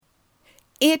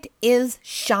It is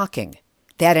shocking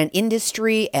that an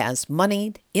industry as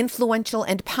moneyed, influential,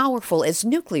 and powerful as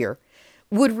nuclear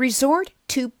would resort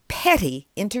to petty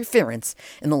interference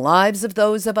in the lives of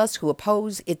those of us who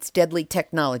oppose its deadly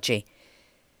technology.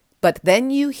 But then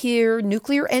you hear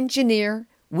nuclear engineer,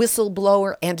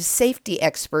 whistleblower, and safety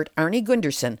expert Arnie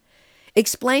Gundersen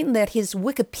explain that his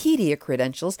Wikipedia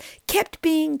credentials kept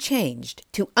being changed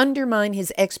to undermine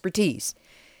his expertise.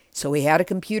 So he had a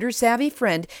computer-savvy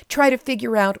friend try to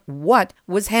figure out what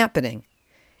was happening.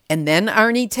 And then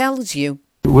Arnie tells you,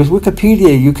 with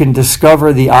Wikipedia, you can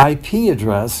discover the IP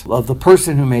address of the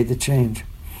person who made the change.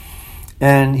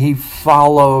 And he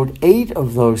followed 8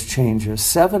 of those changes.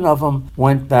 7 of them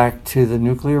went back to the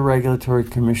Nuclear Regulatory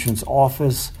Commission's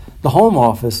office, the home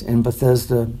office in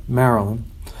Bethesda, Maryland.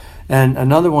 And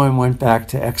another one went back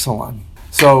to Exelon.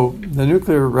 So the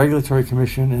Nuclear Regulatory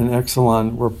Commission and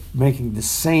Exelon were making the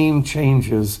same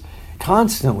changes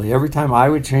constantly. Every time I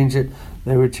would change it,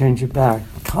 they would change it back,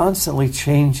 constantly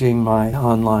changing my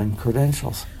online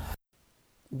credentials.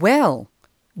 Well,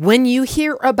 when you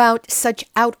hear about such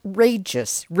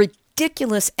outrageous,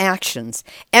 ridiculous actions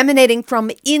emanating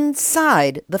from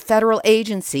inside the federal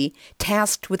agency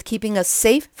tasked with keeping us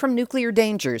safe from nuclear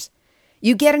dangers,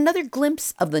 you get another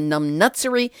glimpse of the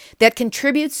numbnutsery that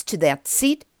contributes to that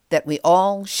seat that we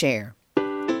all share.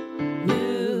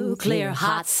 Nuclear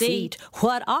hot seat,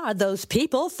 what are those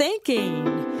people thinking?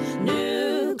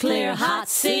 Nuclear hot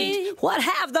seat, what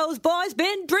have those boys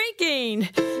been drinking?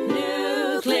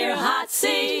 Nuclear hot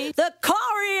seat, the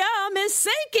corium is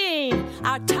sinking.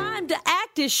 Our time to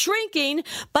act is shrinking,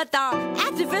 but our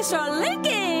activists are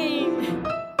linking.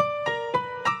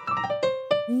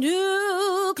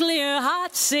 Nuclear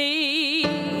hot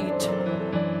seat,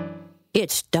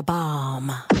 it's the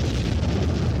bomb.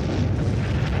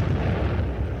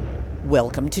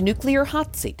 Welcome to Nuclear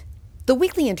Hot Seat, the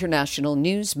weekly international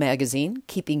news magazine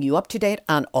keeping you up to date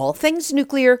on all things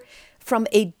nuclear from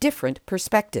a different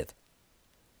perspective.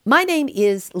 My name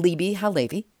is Libby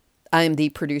Halevi. I am the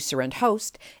producer and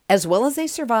host, as well as a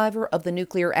survivor of the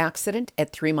nuclear accident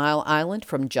at 3 Mile Island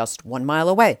from just 1 mile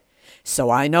away. So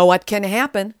I know what can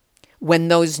happen when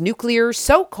those nuclear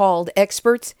so-called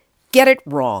experts get it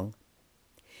wrong.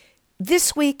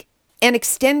 This week, an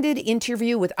extended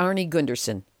interview with Arnie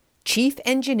Gundersen, Chief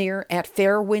Engineer at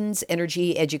Fairwinds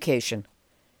Energy Education.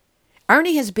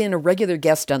 Arnie has been a regular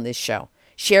guest on this show,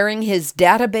 sharing his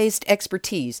data-based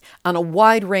expertise on a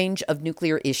wide range of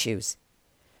nuclear issues.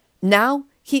 Now,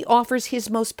 he offers his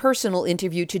most personal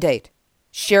interview to date,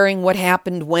 sharing what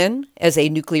happened when, as a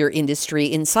nuclear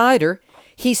industry insider,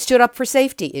 he stood up for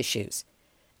safety issues,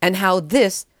 and how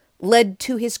this led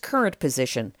to his current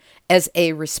position as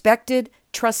a respected,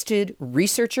 trusted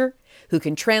researcher who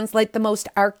can translate the most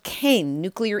arcane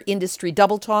nuclear industry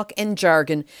double talk and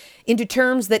jargon into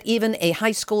terms that even a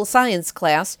high school science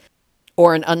class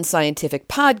or an unscientific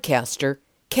podcaster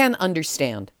can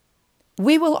understand.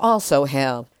 We will also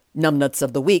have Numbnuts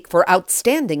of the Week for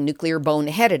outstanding nuclear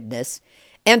boneheadedness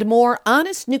and more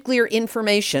honest nuclear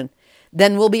information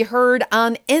than will be heard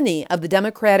on any of the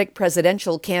Democratic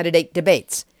presidential candidate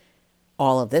debates.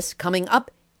 All of this coming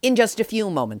up in just a few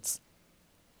moments.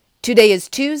 Today is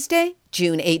Tuesday,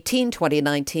 June 18,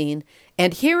 2019,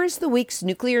 and here is the week's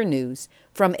nuclear news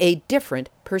from a different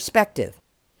perspective.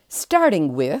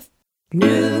 Starting with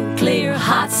Nuclear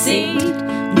hot seat,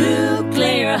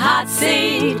 nuclear hot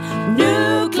seat,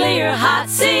 nuclear hot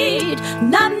seat,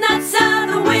 Numbnuts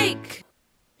of the Week.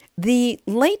 The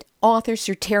late author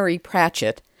Sir Terry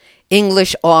Pratchett,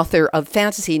 English author of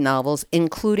fantasy novels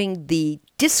including the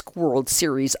Discworld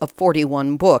series of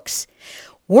 41 books,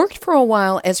 worked for a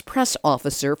while as press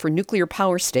officer for nuclear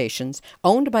power stations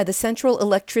owned by the Central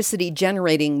Electricity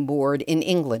Generating Board in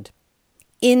England.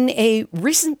 In a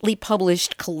recently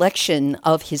published collection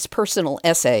of his personal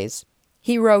essays,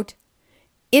 he wrote,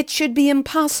 "It should be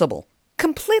impossible,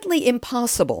 completely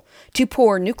impossible, to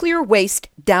pour nuclear waste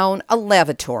down a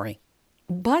lavatory.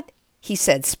 But," he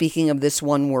said, speaking of this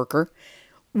one worker,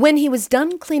 "when he was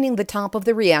done cleaning the top of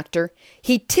the reactor,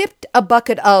 he tipped a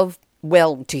bucket of,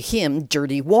 well, to him,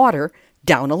 dirty water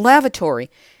down a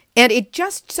lavatory. And it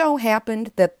just so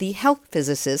happened that the health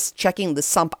physicists checking the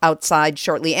sump outside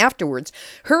shortly afterwards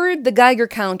heard the Geiger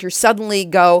counter suddenly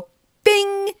go,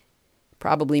 bing!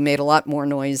 Probably made a lot more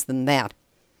noise than that."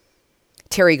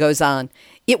 Terry goes on,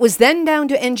 "It was then down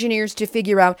to engineers to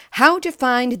figure out how to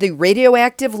find the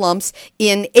radioactive lumps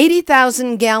in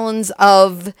 80,000 gallons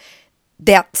of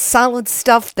that solid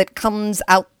stuff that comes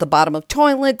out the bottom of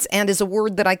toilets and is a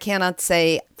word that I cannot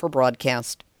say for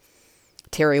broadcast."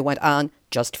 Terry went on,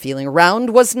 "Just feeling around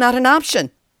was not an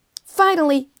option.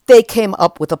 Finally, they came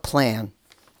up with a plan.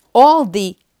 All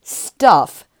the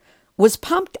stuff was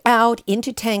pumped out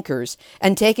into tankers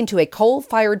and taken to a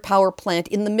coal-fired power plant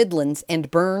in the Midlands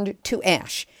and burned to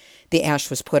ash. The ash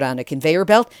was put on a conveyor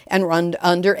belt and run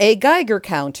under a Geiger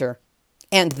counter.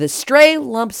 And the stray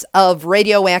lumps of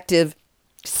radioactive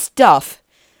stuff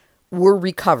were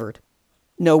recovered.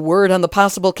 No word on the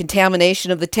possible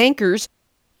contamination of the tankers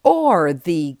or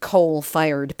the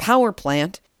coal-fired power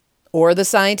plant or the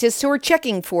scientists who were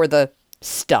checking for the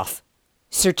stuff.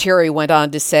 Sir Terry went on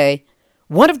to say,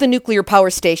 "One of the nuclear power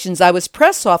stations I was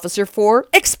press officer for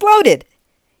exploded."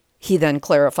 He then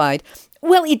clarified,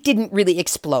 "Well, it didn't really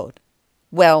explode.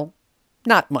 Well,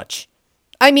 not much.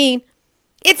 I mean,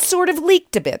 it sort of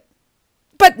leaked a bit,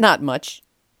 but not much.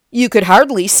 You could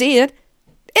hardly see it,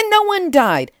 and no one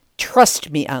died.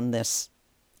 Trust me on this."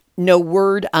 No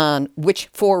word on which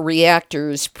 4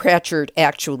 reactors Pratchett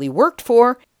actually worked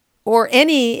for, or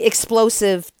any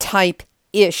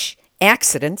explosive-type-ish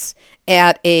accidents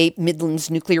at a Midlands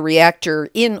nuclear reactor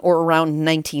in or around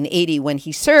 1980 when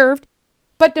he served.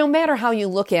 But no matter how you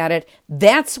look at it,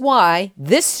 that's why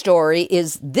this story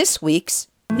is this week's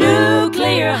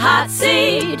Nuclear Hot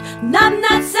Seat,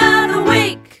 Numbnuts of the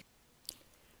Week.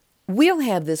 We'll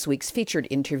have this week's featured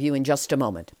interview in just a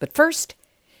moment. But first,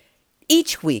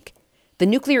 each week, the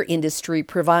nuclear industry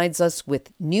provides us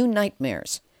with new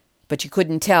nightmares. But you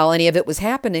couldn't tell any of it was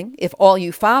happening if all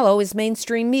you follow is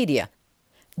mainstream media.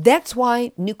 That's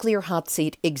why Nuclear Hot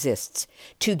Seat exists,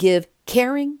 to give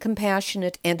caring,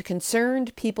 compassionate, and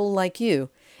concerned people like you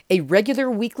a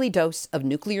regular weekly dose of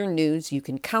nuclear news you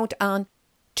can count on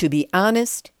to be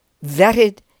honest,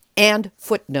 vetted, and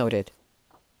footnoted.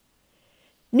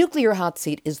 Nuclear Hot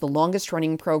Seat is the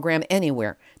longest-running program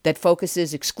anywhere that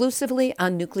focuses exclusively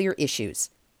on nuclear issues.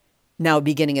 Now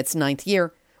beginning its 9th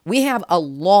year, we have a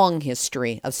long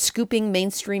history of scooping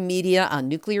mainstream media on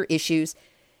nuclear issues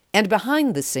and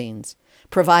behind the scenes,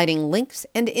 providing links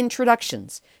and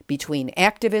introductions between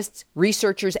activists,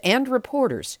 researchers, and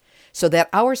reporters so that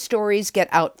our stories get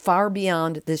out far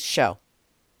beyond this show.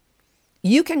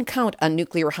 You can count on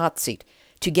Nuclear Hot Seat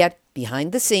to get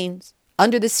behind the scenes,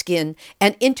 under the skin,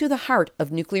 and into the heart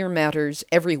of nuclear matters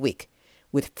every week,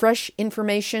 with fresh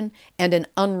information and an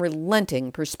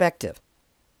unrelenting perspective.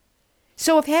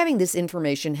 So if having this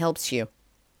information helps you,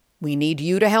 we need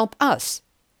you to help us.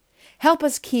 Help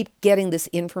us keep getting this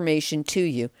information to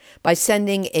you by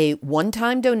sending a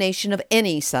one-time donation of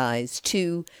any size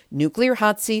to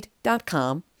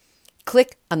nuclearhotseat.com.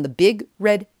 Click on the big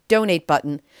red donate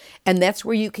button, and that's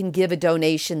where you can give a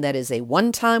donation that is a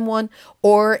one-time one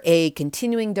or a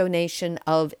continuing donation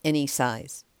of any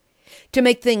size. To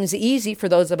make things easy for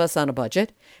those of us on a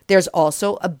budget, there's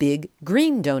also a big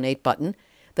green donate button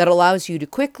that allows you to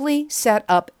quickly set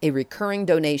up a recurring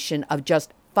donation of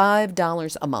just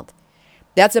 $5 a month.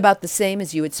 That's about the same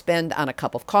as you would spend on a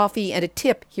cup of coffee and a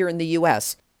tip here in the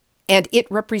U.S., and it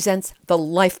represents the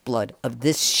lifeblood of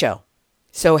this show.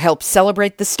 So help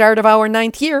celebrate the start of our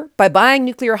 9th year by buying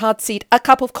Nuclear Hot Seat a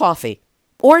cup of coffee,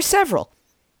 or several,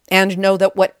 and know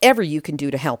that whatever you can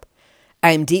do to help,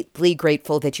 I am deeply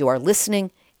grateful that you are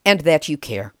listening and that you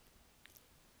care.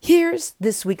 Here's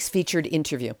this week's featured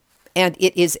interview, and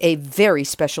it is a very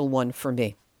special one for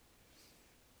me.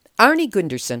 Arnie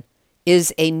Gundersen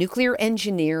is a nuclear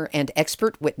engineer and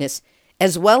expert witness,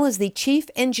 as well as the chief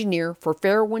engineer for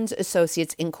Fairewinds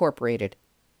Associates Incorporated.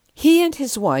 He and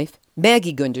his wife,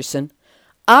 Maggie Gundersen,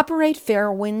 operate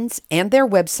Fairewinds and their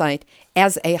website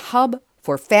as a hub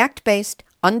for fact-based,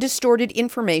 undistorted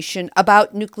information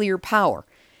about nuclear power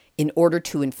in order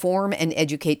to inform and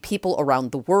educate people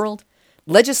around the world,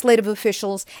 legislative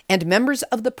officials, and members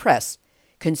of the press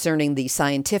concerning the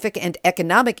scientific and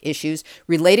economic issues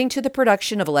relating to the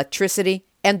production of electricity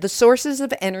and the sources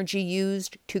of energy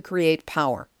used to create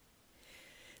power.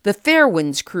 The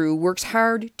Fairewinds crew works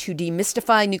hard to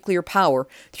demystify nuclear power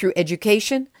through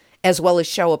education, as well as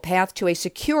show a path to a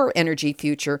secure energy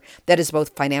future that is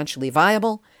both financially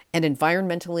viable and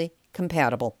environmentally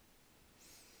compatible.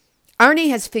 Arnie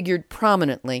has figured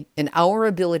prominently in our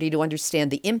ability to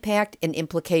understand the impact and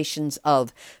implications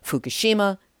of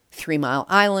Fukushima, 3 Mile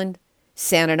Island,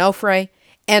 San Onofre,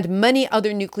 and many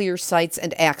other nuclear sites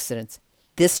and accidents.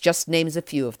 This just names a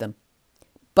few of them.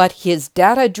 But his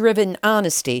data-driven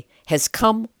honesty has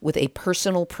come with a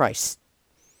personal price.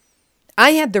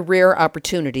 I had the rare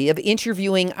opportunity of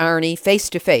interviewing Arnie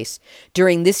face-to-face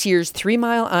during this year's 3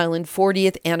 Mile Island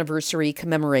 40th anniversary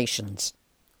commemorations,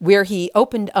 where he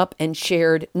opened up and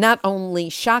shared not only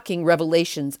shocking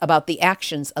revelations about the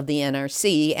actions of the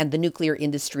NRC and the nuclear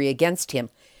industry against him,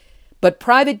 but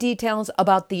private details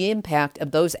about the impact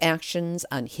of those actions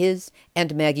on his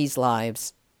and Maggie's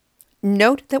lives.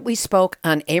 Note that we spoke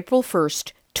on April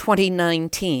 1st,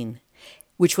 2019,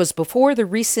 which was before the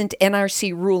recent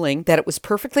NRC ruling that it was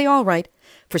perfectly all right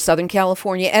for Southern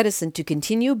California Edison to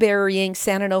continue burying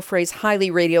San Onofre's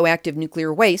highly radioactive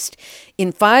nuclear waste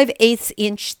in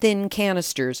 5/8-inch thin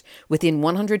canisters within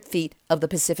 100 feet of the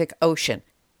Pacific Ocean.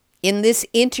 In this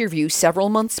interview several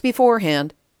months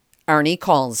beforehand, Arnie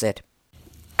calls it.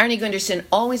 Arnie Gundersen,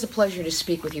 always a pleasure to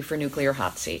speak with you for Nuclear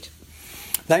Hot Seat.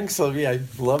 Thanks, Sylvia. I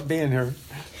love being here.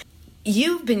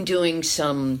 You've been doing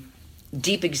some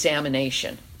deep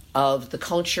examination of the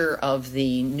culture of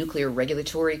the Nuclear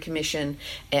Regulatory Commission,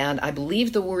 and I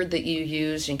believe the word that you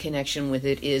used in connection with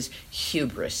it is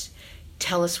hubris.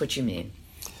 Tell us what you mean.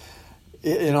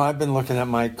 You know, I've been looking at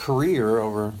my career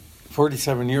over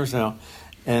 47 years now,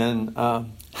 and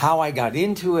how I got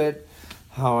into it,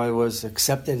 how I was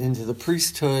accepted into the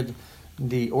priesthood,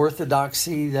 the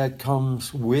orthodoxy that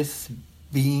comes with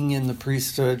being in the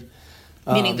priesthood.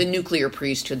 Meaning the nuclear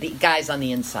priesthood, the guys on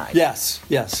the inside. Yes.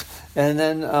 And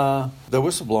then the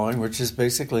whistleblowing, which is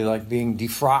basically like being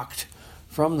defrocked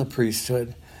from the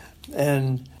priesthood.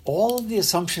 And all of the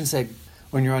assumptions that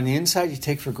when you're on the inside you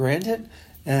take for granted,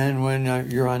 and when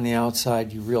you're on the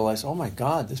outside you realize, oh my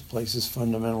God, this place is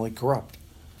fundamentally corrupt.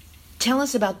 Tell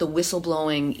us about the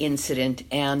whistleblowing incident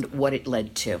and what it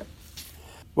led to.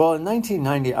 Well, in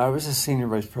 1990, I was a senior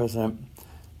vice president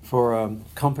for a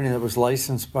company that was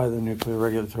licensed by the Nuclear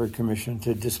Regulatory Commission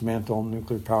to dismantle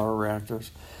nuclear power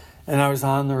reactors. And I was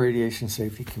on the Radiation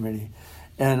Safety Committee.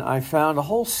 And I found a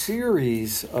whole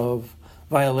series of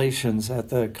violations at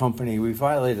the company. We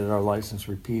violated our license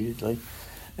repeatedly.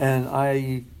 And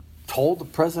I told the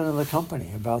president of the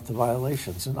company about the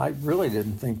violations. And I really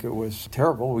didn't think it was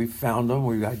terrible. We found them.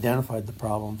 We identified the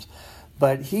problems.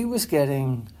 But he was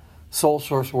getting sole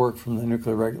source work from the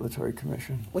Nuclear Regulatory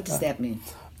Commission. What does that mean?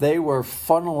 They were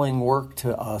funneling work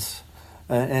to us,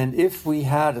 and if we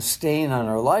had a stain on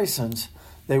our license,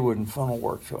 they wouldn't funnel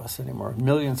work to us anymore.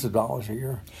 Millions of dollars a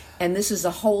year. And this is a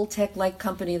Holtec-like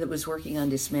company that was working on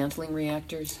dismantling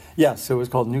reactors? Yes, it was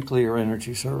called Nuclear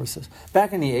Energy Services.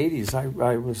 Back in the 80s,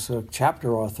 I was a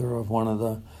chapter author of one of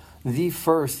the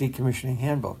first decommissioning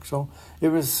handbook. So it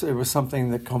was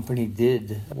something the company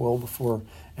did well before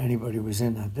anybody was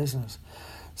in that business.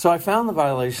 So I found the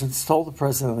violations, told the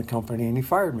president of the company, and he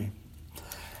fired me.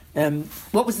 And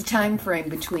what was the time frame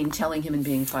between telling him and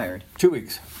being fired? 2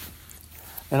 weeks.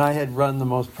 And I had run the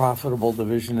most profitable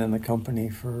division in the company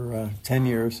for 10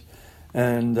 years.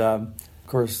 And, of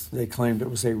course, they claimed it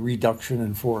was a reduction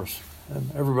in force. And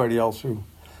everybody else who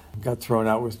got thrown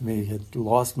out with me had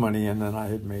lost money, and then I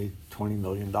had made $20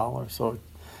 million. So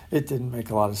it didn't make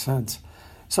a lot of sense.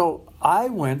 So I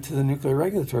went to the Nuclear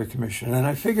Regulatory Commission, and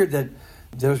I figured that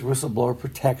there's whistleblower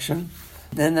protection,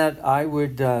 and that I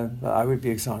would be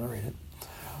exonerated.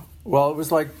 Well, it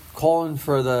was like calling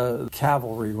for the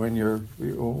cavalry when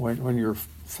your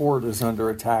fort is under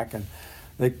attack, and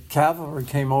the cavalry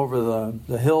came over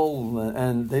the hill,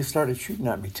 and they started shooting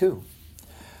at me too.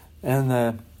 And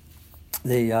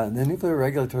the Nuclear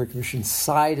Regulatory Commission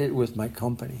sided with my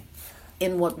company.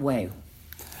 In what way?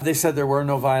 They said there were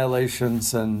no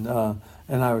violations, and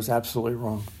I was absolutely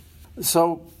wrong.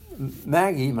 So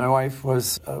Maggie, my wife,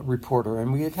 was a reporter,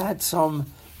 and we had had some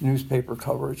newspaper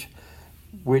coverage,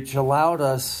 which allowed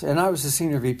us, and I was the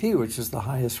senior VP, which is the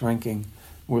highest ranking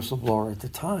whistleblower at the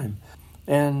time,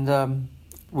 and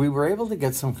we were able to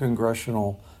get some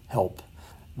congressional help.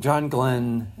 John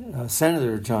Glenn,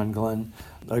 Senator John Glenn,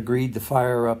 agreed to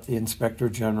fire up the Inspector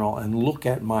General and look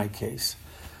at my case.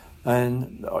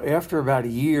 And after about a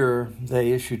year,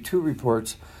 they issued 2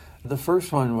 reports. The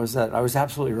first one was that I was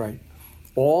absolutely right.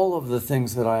 All of the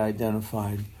things that I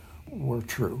identified were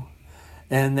true.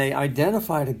 And they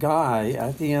identified a guy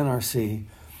at the NRC,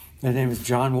 his name is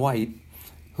John White,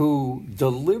 who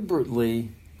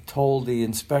deliberately told the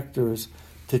inspectors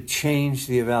to change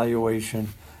the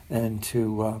evaluation and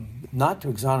to not to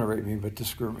exonerate me, but to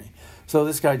screw me. So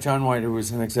this guy, John White, who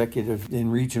was an executive in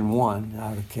Region 1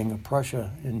 out of King of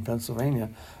Prussia in Pennsylvania,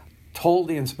 told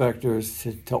the inspectors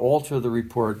to alter the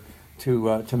report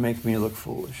to make me look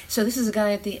foolish. So this is a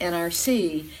guy at the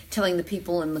NRC telling the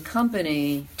people in the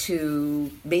company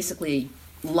to basically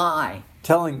lie.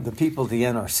 Telling the people at the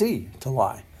NRC to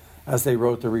lie as they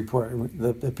wrote the report.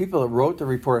 The people that wrote the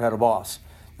report had a boss.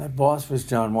 That boss was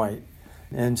John White.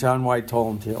 And John White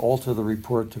told him to alter the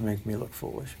report to make me look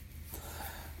foolish.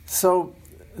 So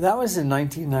that was in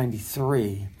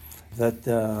 1993 that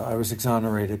I was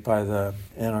exonerated by the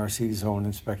NRC's own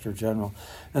Inspector General.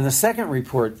 And the second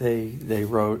report they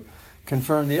wrote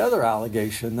confirmed the other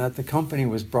allegation that the company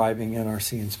was bribing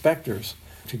NRC inspectors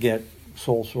to get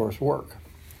sole source work.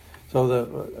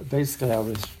 So basically I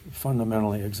was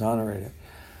fundamentally exonerated.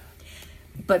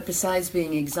 But besides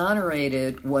being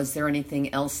exonerated, was there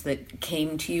anything else that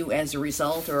came to you as a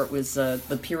result, or it was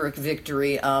the Pyrrhic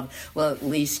victory of, well, at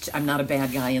least I'm not a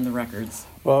bad guy in the records?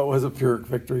 Well, it was a Pyrrhic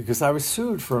victory because I was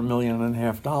sued for $1.5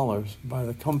 million by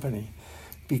the company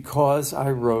because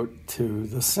I wrote to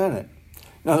the Senate.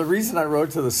 Now, the reason I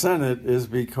wrote to the Senate is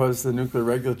because the Nuclear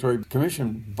Regulatory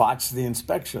Commission botched the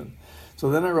inspection.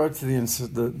 So then I wrote to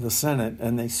the Senate,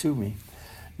 and they sued me.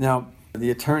 Now, the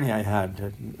attorney I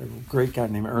had, a great guy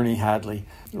named Ernie Hadley,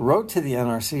 wrote to the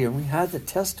NRC, and we had the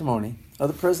testimony of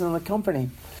the president of the company.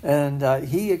 And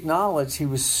he acknowledged he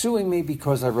was suing me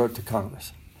because I wrote to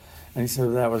Congress. And he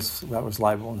said that was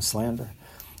libel and slander.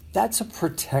 That's a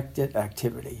protected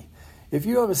activity. If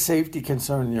you have a safety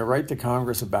concern and you write to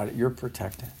Congress about it, you're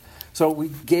protected. So we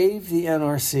gave the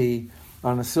NRC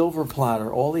on a silver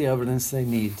platter all the evidence they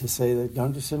need to say that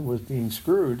Gunderson was being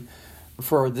screwed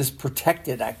for this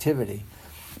protected activity,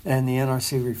 and the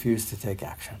NRC refused to take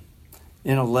action.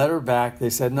 In a letter back, they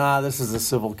said, this is a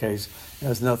civil case. It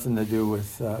has nothing to do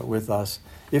with us.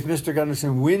 If Mr.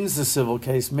 Gunderson wins the civil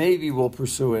case, maybe we'll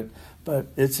pursue it, but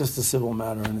it's just a civil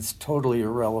matter, and it's totally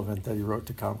irrelevant that he wrote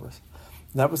to Congress.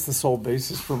 That was the sole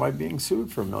basis for my being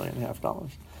sued for $1.5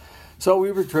 million. So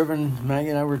Maggie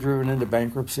and I were driven into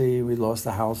bankruptcy. We lost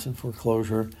the house in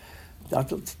foreclosure.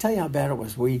 To tell you how bad it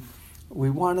was, we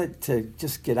wanted to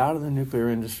just get out of the nuclear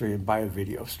industry and buy a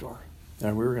video store.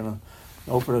 And we were going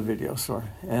to open a video store.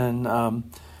 And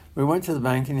we went to the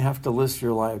bank, and you have to list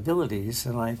your liabilities.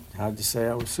 And I had to say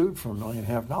I was sued for $1.5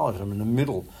 million. I'm in the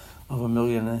middle of a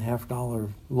 $1.5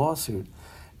 million lawsuit.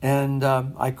 And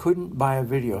I couldn't buy a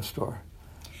video store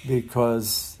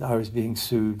because I was being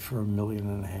sued for $1.5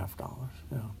 million.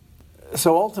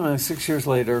 So ultimately, 6 years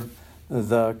later,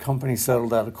 the company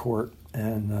settled out of court,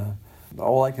 and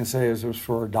all I can say is it was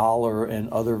for $1 and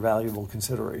other valuable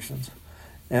considerations.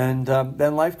 And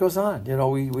then life goes on.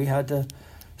 We had to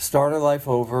start our life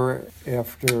over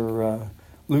after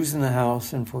losing the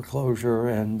house in foreclosure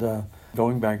and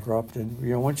going bankrupt. And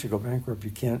once you go bankrupt,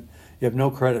 you have no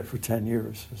credit for 10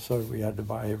 years. So we had to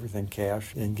buy everything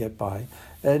cash and get by.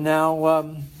 And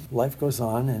now life goes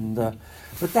on.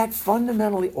 But that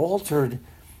fundamentally altered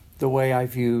the way I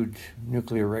viewed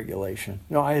nuclear regulation.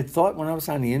 I had thought when I was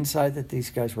on the inside that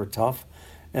these guys were tough,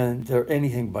 and they're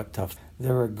anything but tough.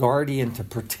 They're a guardian to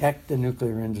protect the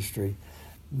nuclear industry,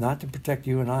 not to protect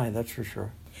you and I, that's for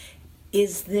sure.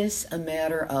 Is this a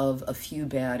matter of a few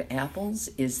bad apples?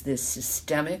 Is this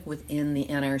systemic within the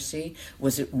NRC?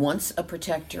 Was it once a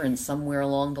protector and somewhere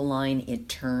along the line it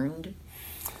turned?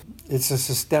 It's a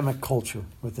systemic culture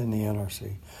within the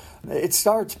NRC. It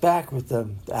starts back with the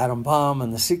atom bomb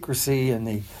and the secrecy and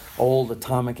the old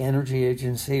Atomic Energy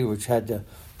Agency, which had to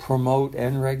promote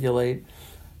and regulate.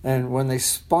 And when they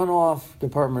spun off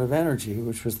Department of Energy,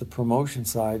 which was the promotion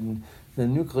side, and the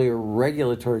Nuclear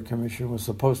Regulatory Commission was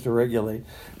supposed to regulate,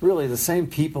 really the same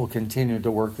people continued to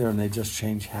work there, and they just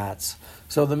changed hats.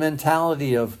 So the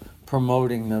mentality of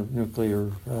promoting the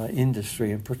nuclear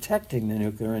industry and protecting the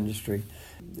nuclear industry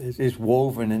is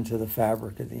woven into the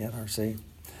fabric of the NRC.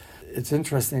 It's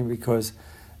interesting because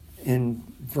in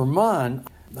Vermont,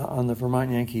 on the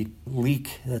Vermont Yankee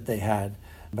leak that they had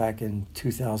back in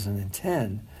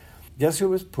 2010, guess who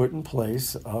was put in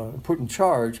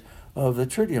charge of the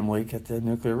tritium leak at the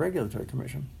Nuclear Regulatory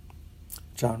Commission?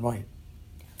 John White.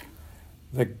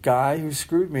 The guy who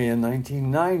screwed me in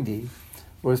 1990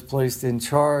 was placed in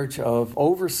charge of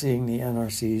overseeing the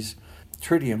NRC's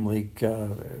tritium leak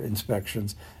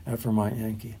inspections at Vermont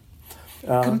Yankee.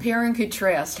 Compare and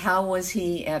contrast. How was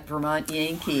he at Vermont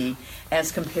Yankee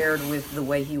as compared with the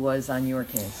way he was on your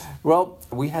case? Well,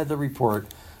 we had the report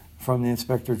from the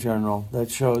Inspector General that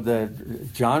showed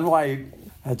that John White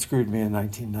had screwed me in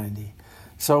 1990.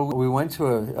 So we went to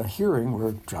a hearing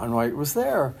where John White was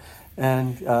there,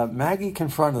 and Maggie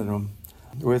confronted him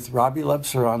with Robbie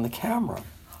Lebser on the camera.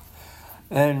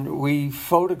 And we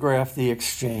photographed the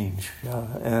exchange,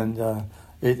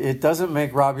 It doesn't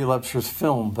make Robbie Lebser's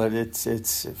film, but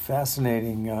it's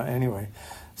fascinating anyway.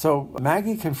 So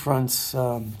Maggie confronts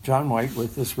John White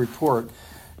with this report,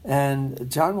 and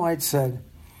John White said,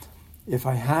 if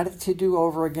I had it to do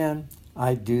over again,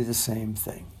 I'd do the same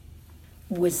thing.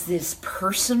 Was this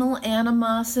personal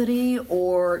animosity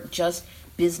or just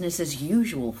business as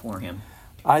usual for him?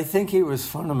 I think he was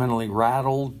fundamentally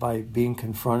rattled by being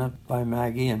confronted by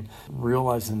Maggie and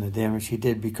realizing the damage he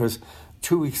did, because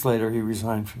 2 weeks later, he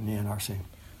resigned from the NRC,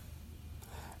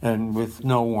 and with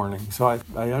no warning. So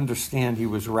I understand he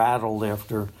was rattled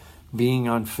after being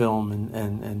on film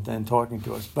and talking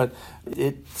to us. But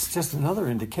it's just another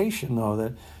indication, though,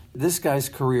 that This guy's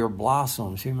career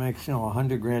blossoms. He makes,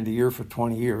 $100,000 a year for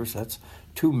 20 years. That's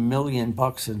 $2 million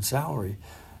in salary.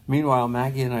 Meanwhile,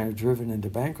 Maggie and I are driven into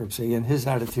bankruptcy, and his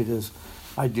attitude is,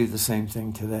 I do the same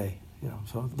thing today.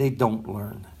 So they don't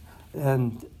learn.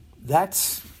 And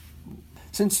that's,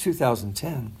 since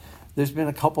 2010, there's been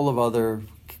a couple of other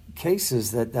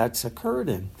cases that's occurred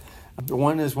in.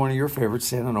 One is one of your favorites,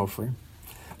 San Onofre.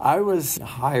 I was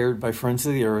hired by Friends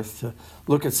of the Earth to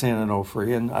look at San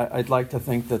Onofre, and I'd like to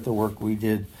think that the work we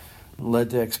did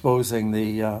led to exposing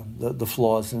the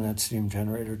flaws in that steam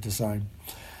generator design.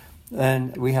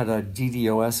 And we had a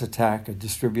DDoS attack, a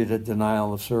distributed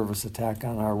denial of service attack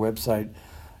on our website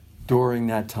during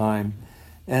that time.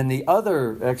 And the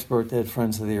other expert that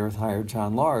Friends of the Earth hired,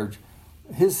 John Large,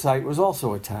 his site was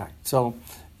also attacked. So,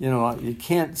 you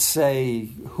can't say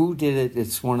who did it.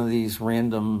 It's one of these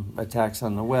random attacks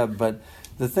on the web. But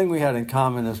the thing we had in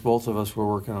common is both of us were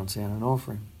working on San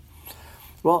Onofre.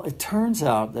 Well, it turns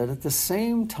out that at the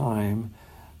same time,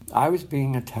 I was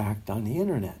being attacked on the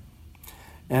internet.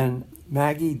 And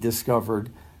Maggie discovered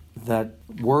that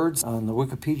words on the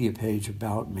Wikipedia page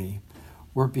about me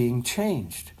were being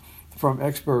changed from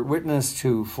expert witness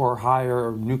to for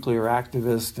hire, nuclear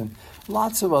activist, and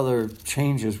lots of other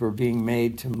changes were being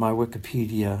made to my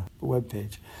Wikipedia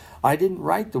webpage. I didn't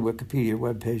write the Wikipedia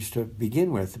webpage to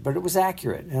begin with, but it was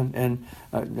accurate, and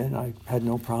I had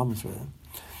no problems with it.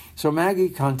 So Maggie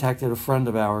contacted a friend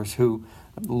of ours who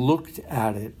looked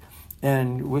at it,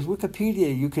 and with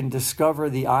Wikipedia you can discover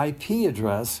the IP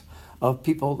address of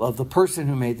the person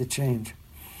who made the change.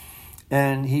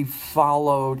 And he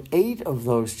followed 8 of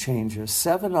those changes.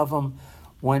 7 of them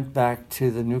went back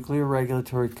to the Nuclear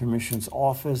Regulatory Commission's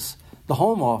office, the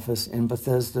home office in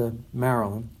Bethesda,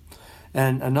 Maryland.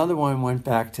 And another one went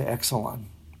back to Exelon.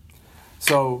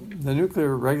 So the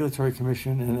Nuclear Regulatory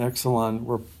Commission and Exelon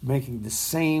were making the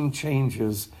same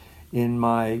changes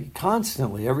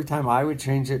constantly. Every time I would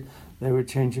change it, they would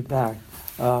change it back.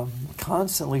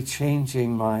 Constantly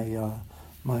changing my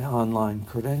online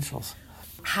credentials.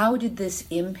 How did this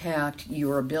impact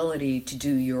your ability to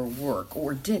do your work,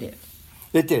 or did it?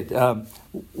 It did.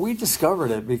 We discovered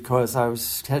it because I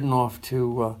was heading off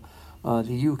to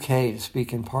the UK to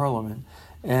speak in Parliament,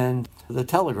 and the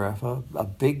Telegraph, a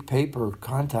big paper,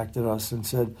 contacted us and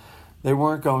said they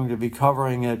weren't going to be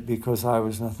covering it because I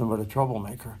was nothing but a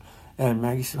troublemaker. And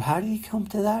Maggie said, how did you come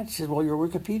to that? She said, well, your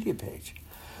Wikipedia page.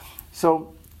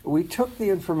 So we took the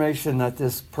information that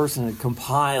this person had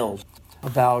compiled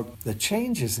about the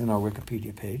changes in our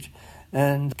Wikipedia page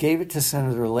and gave it to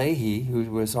Senator Leahy, who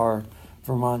was our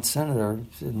Vermont senator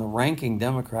and the ranking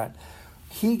Democrat.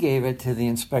 He gave it to the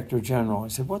Inspector General. I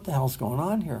said, what the hell's going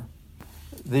on here?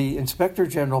 The Inspector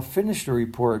General finished the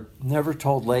report, never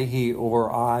told Leahy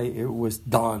or I it was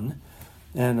done.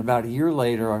 And about a year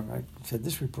later, I said,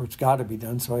 this report's got to be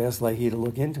done. So I asked Leahy to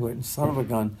look into it. And son of a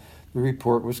gun, the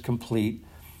report was complete,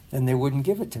 and they wouldn't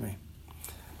give it to me.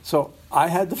 So I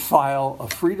had to file a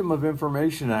Freedom of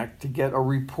Information Act to get a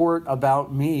report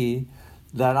about me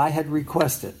that I had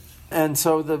requested. And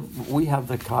so we have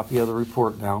the copy of the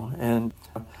report now. And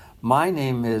my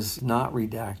name is not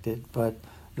redacted, but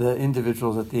the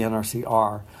individuals at the NRC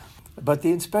are. But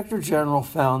the Inspector General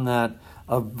found that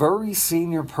a very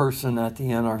senior person at the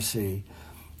NRC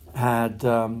had,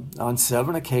 on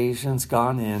 7 occasions,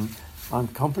 gone in on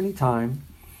company time,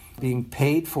 being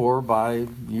paid for by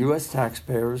U.S.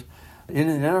 taxpayers in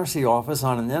an NRC office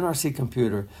on an NRC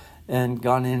computer, and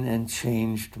gone in and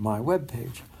changed my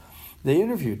webpage. They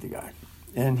interviewed the guy,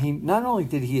 and he not only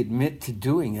did he admit to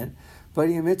doing it, but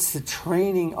he admits to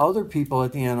training other people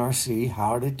at the NRC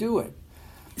how to do it.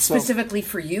 Specifically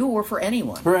for you or for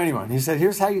anyone? For anyone. He said,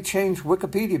 here's how you change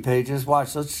Wikipedia pages.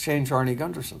 Watch, let's change Arnie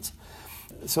Gunderson's.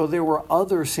 So there were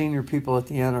other senior people at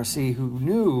the NRC who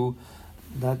knew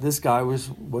that this guy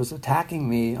was attacking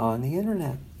me on the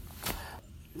internet.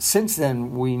 Since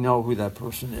then, we know who that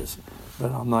person is,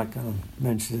 but I'm not going to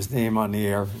mention his name on the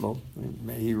air. Well,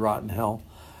 may he rot in hell.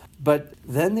 But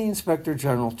then the Inspector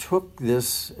General took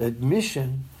this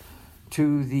admission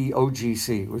to the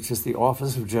OGC, which is the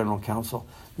Office of General Counsel,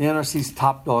 the NRC's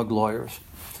top dog lawyers.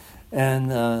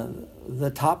 And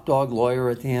the top dog lawyer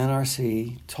at the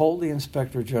NRC told the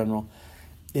Inspector General,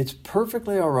 it's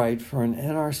perfectly all right for an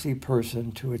NRC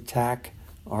person to attack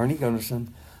Arnie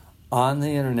Gunderson on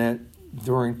the internet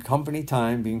during company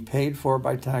time, being paid for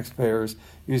by taxpayers,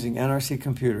 using NRC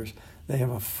computers. They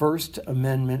have a First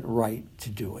Amendment right to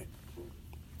do it.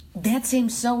 That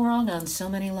seems so wrong on so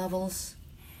many levels.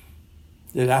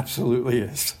 It absolutely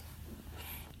is.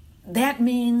 That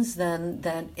means then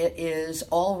that it is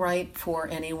all right for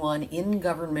anyone in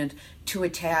government to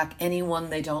attack anyone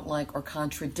they don't like or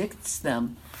contradicts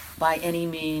them by any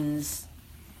means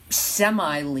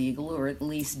semi-legal or at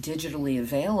least digitally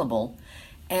available,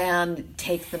 and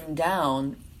take them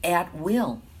down at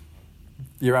will.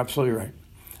 You're absolutely right.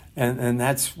 And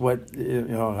that's what,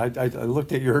 I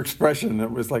looked at your expression.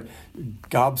 It was like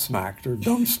gobsmacked or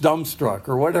dumbstruck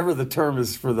or whatever the term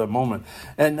is for the moment.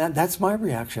 And that's my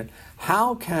reaction.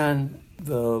 How can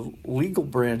the legal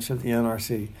branch of the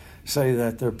NRC say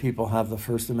that their people have the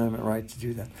First Amendment right to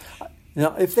do that?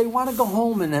 If they want to go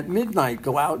home and at midnight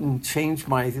go out and change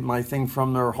my thing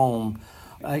from their home,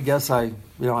 I guess I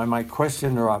might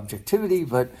question their objectivity,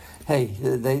 but hey,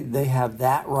 they have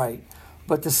that right.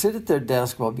 But to sit at their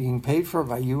desk while being paid for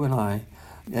by you and I,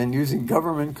 and using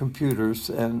government computers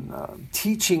and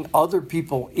teaching other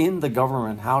people in the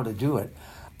government how to do it,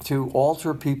 to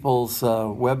alter people's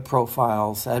web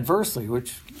profiles adversely,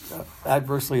 which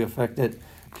adversely affected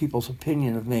people's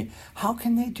opinion of me. How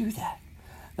can they do that?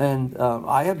 And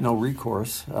I have no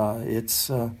recourse.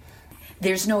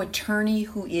 There's no attorney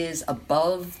who is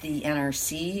above the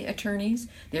NRC attorneys.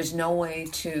 There's no way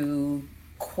to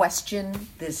question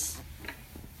this,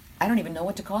 I don't even know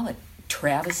what to call it,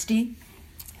 travesty.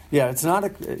 Yeah, it's not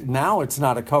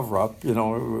a cover-up.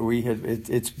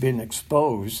 It's been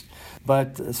exposed,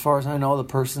 but as far as I know, the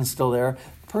person's still there.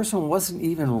 The person wasn't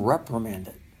even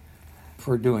reprimanded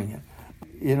for doing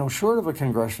it. Short of a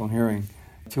congressional hearing,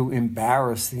 to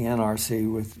embarrass the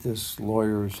NRC with this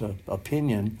lawyer's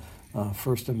opinion,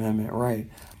 First Amendment right,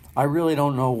 I really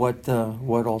don't know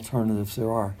what alternatives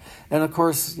there are. And of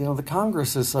course, the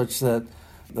Congress is such that,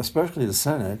 especially the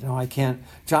Senate,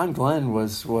 John Glenn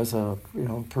was a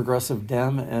progressive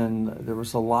Dem, and there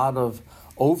was a lot of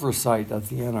oversight of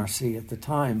the NRC at the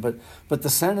time. But the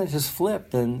Senate has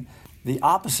flipped, and the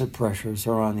opposite pressures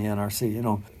are on the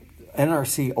NRC.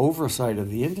 NRC oversight of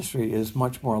the industry is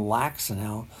much more lax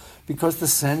now because the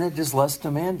Senate is less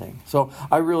demanding. So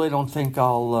I really don't think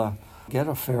I'll get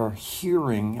a fair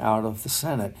hearing out of the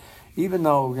Senate, even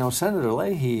though Senator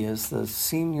Leahy is the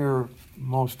senior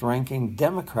most ranking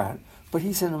Democrat, but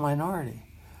he's in a minority.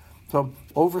 So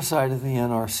oversight of the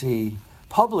NRC,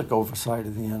 public oversight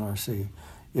of the NRC,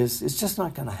 is just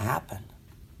not going to happen.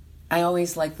 I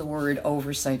always like the word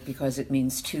oversight because it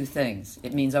means two things.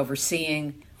 It means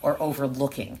overseeing or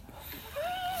overlooking.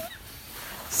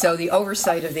 So the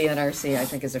oversight of the NRC, I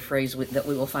think, is a phrase that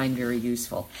we will find very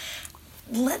useful.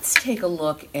 Let's take a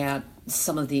look at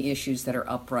some of the issues that are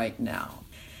up right now.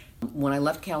 When I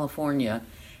left California,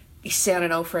 San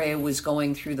Onofre was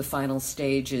going through the final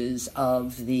stages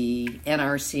of the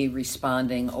NRC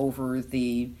responding over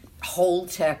the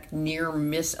Holtec near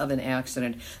miss of an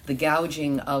accident, the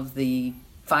gouging of the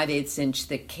 5/8 inch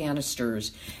thick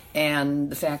canisters, and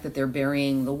the fact that they're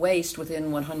burying the waste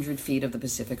within 100 feet of the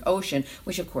Pacific Ocean,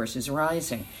 which of course is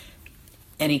rising.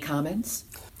 Any comments?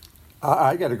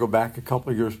 I got to go back a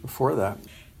couple of years before that.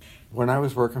 When I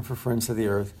was working for Friends of the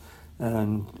Earth,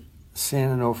 and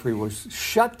San Onofre was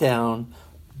shut down,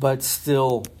 but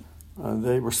still,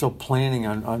 they were still planning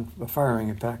on firing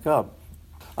it back up.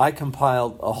 I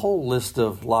compiled a whole list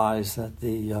of lies that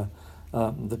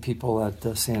the people at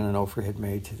San Onofre had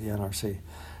made to the NRC.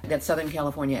 That Southern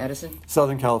California Edison?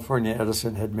 Southern California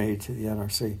Edison had made to the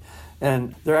NRC.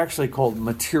 And they're actually called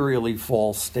materially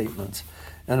false statements.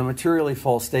 And a materially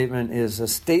false statement is a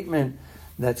statement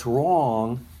that's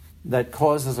wrong that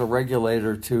causes a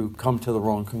regulator to come to the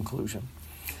wrong conclusion.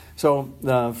 So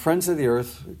Friends of the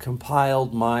Earth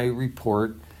compiled my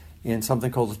report in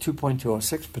something called a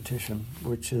 2.206 petition,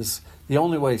 which is the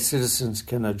only way citizens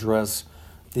can address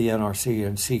the NRC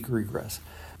and seek regress.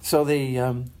 So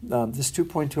this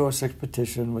 2.206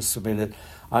 petition was submitted.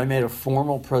 I made a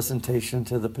formal presentation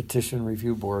to the Petition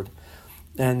Review Board,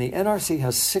 and the NRC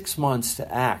has 6 months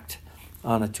to act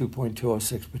on a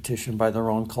 2.206 petition by their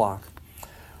own clock.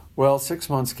 Well, 6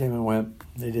 months came and went.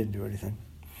 They didn't do anything.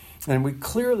 And we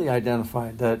clearly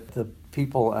identified that the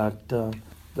people at the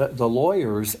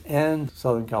lawyers and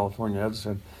Southern California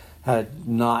Edison had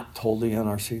not told the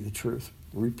NRC the truth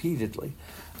repeatedly.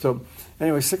 So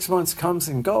anyway, 6 months comes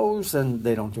and goes, and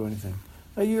they don't do anything.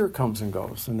 A year comes and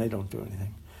goes, and they don't do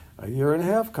anything. A year and a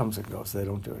half comes and goes, they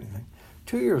don't do anything.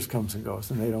 2 years comes and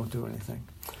goes, and they don't do anything.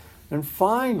 And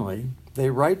finally, they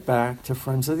write back to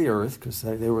Friends of the Earth, because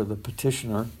they were the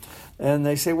petitioner, and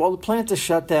they say, well, the plant is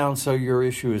shut down, so your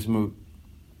issue is moot.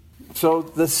 So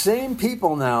the same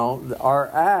people now are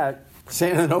at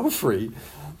San Onofre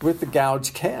with the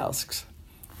gouged casks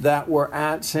that were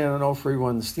at San Onofre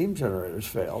when the steam generators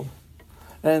failed.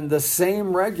 And the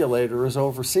same regulator is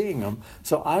overseeing them.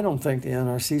 So I don't think the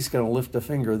NRC is going to lift a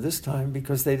finger this time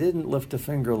because they didn't lift a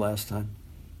finger last time.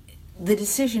 The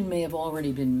decision may have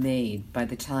already been made by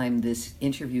the time this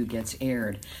interview gets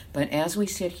aired. But as we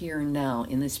sit here now,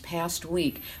 in this past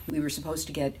week, we were supposed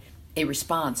to get a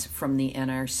response from the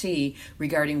NRC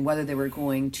regarding whether they were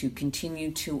going to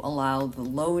continue to allow the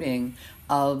loading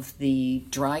of the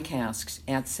dry casks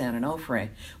at San Onofre,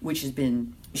 which has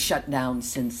been shut down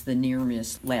since the near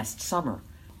miss last summer.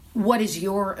 What is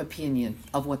your opinion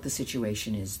of what the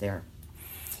situation is there?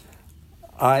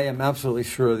 I am absolutely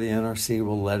sure the NRC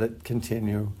will let it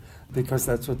continue because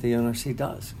that's what the NRC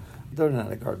does. They're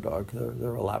not a guard dog,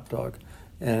 they're a lap dog.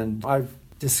 And I've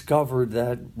discovered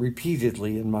that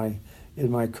repeatedly in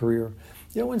my career.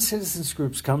 You know, when citizens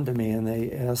groups come to me and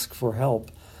they ask for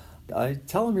help, I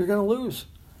tell them you're going to lose.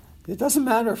 It doesn't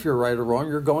matter if you're right or wrong,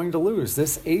 you're going to lose.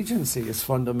 This agency is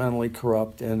fundamentally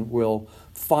corrupt and will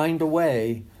find a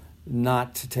way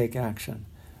not to take action,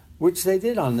 which they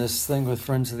did on this thing with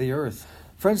Friends of the Earth.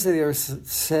 Friends of the Earth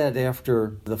said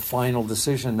after the final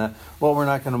decision that, well, we're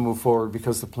not going to move forward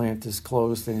because the plant is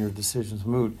closed and your decision's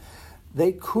moot.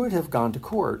 They could have gone to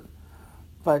court,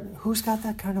 but who's got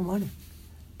that kind of money?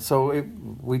 So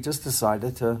we just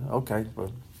decided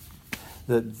that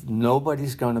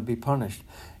nobody's going to be punished.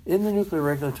 In the Nuclear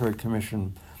Regulatory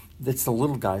Commission, it's the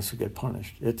little guys who get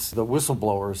punished. It's the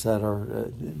whistleblowers that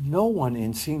are, no one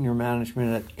in senior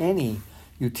management at any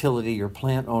utility or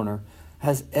plant owner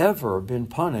has ever been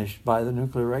punished by the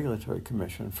Nuclear Regulatory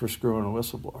Commission for screwing a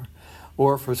whistleblower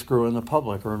or for screwing the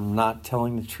public or not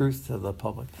telling the truth to the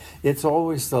public. It's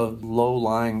always the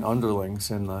low-lying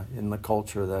underlings in the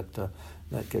culture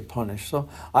that get punished. So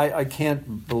I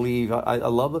can't believe, I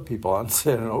love the people on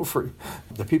San Onofre,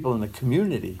 the people in the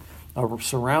community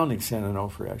surrounding San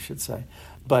Onofre, I should say.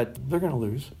 But they're going to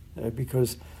lose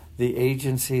because the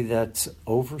agency that's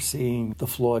overseeing the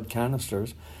flawed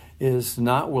canisters is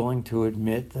not willing to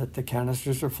admit that the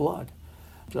canisters are flawed.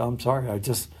 I'm sorry,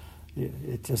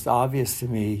 it's just obvious to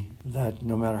me that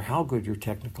no matter how good your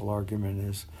technical argument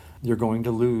is, you're going to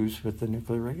lose with the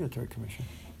Nuclear Regulatory Commission.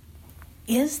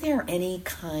 Is there any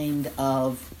kind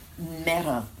of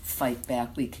meta fight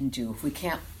back we can do if we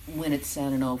can't win at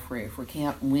San Onofre, if we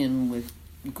can't win with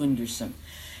Gunderson?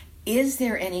 Is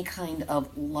there any kind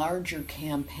of larger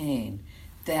campaign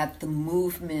that the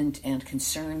movement and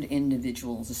concerned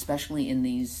individuals, especially in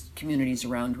these communities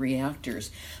around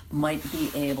reactors, might be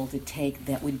able to take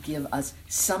that would give us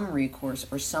some recourse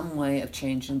or some way of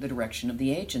changing the direction of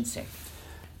the agency?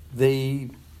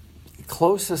 The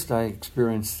closest I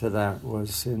experienced to that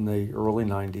was in the early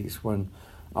 90s when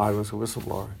I was a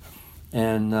whistleblower.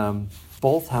 And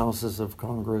both houses of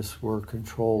Congress were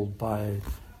controlled by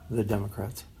the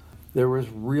Democrats. There was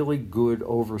really good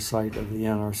oversight of the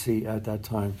NRC at that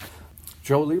time.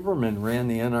 Joe Lieberman ran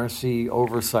the NRC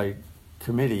Oversight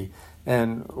Committee,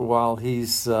 and while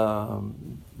he's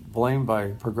blamed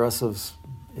by progressives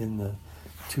in the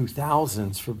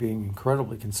 2000s for being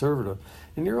incredibly conservative,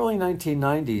 in the early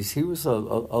 1990s, he was a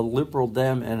liberal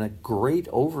Dem and a great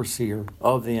overseer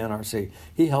of the NRC.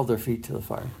 He held their feet to the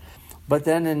fire. But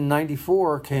then in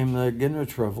 94 came the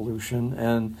Gingrich Revolution,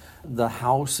 and the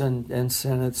House and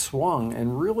Senate swung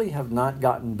and really have not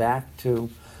gotten back to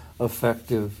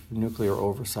effective nuclear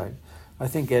oversight. I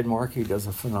think Ed Markey does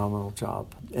a phenomenal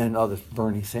job, and others,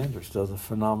 Bernie Sanders does a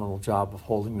phenomenal job of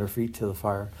holding their feet to the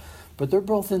fire. But they're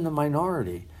both in the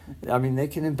minority. I mean, they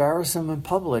can embarrass them in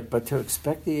public, but to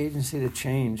expect the agency to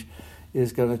change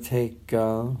is going to take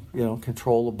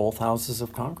control of both houses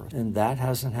of Congress, and that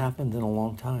hasn't happened in a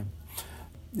long time.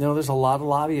 You know, there's a lot of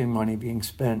lobbying money being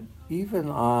spent, even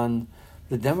on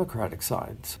the Democratic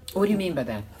sides. What do you mean by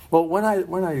that? Well, when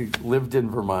I lived in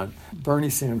Vermont, Bernie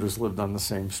Sanders lived on the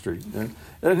same street, and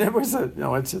it was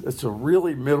it's a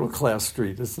really middle class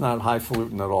street. It's not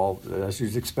highfalutin at all, as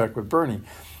you'd expect with Bernie.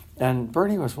 And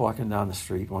Bernie was walking down the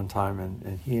street one time,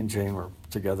 and he and Jane were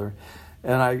together,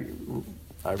 and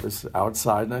I was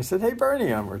outside, and I said, "Hey,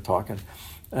 Bernie," and we're talking,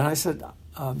 and I said,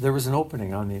 there was an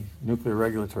opening on the Nuclear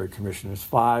Regulatory Commission. There's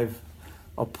 5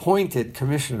 appointed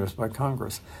commissioners by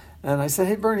Congress. And I said,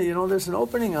 "Hey, Bernie, there's an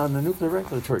opening on the Nuclear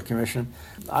Regulatory Commission.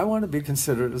 I want to be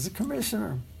considered as a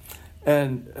commissioner."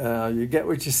 And you get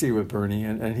what you see with Bernie.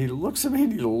 And he looks at me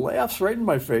and he laughs right in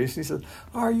my face. And he says,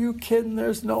 "Are you kidding?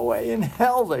 There's no way in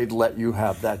hell they'd let you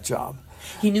have that job."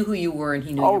 He knew who you were and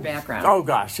he knew your background. Oh,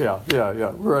 gosh, yeah.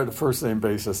 We're at a first-name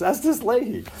basis. That's this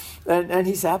Leahy. And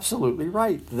he's absolutely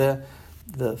right.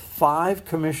 The 5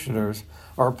 commissioners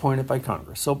are appointed by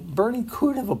Congress. So Bernie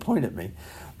could have appointed me,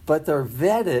 but they're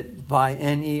vetted by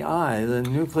NEI, the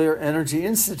Nuclear Energy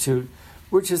Institute,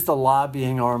 which is the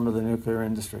lobbying arm of the nuclear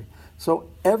industry. So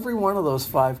every one of those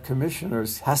 5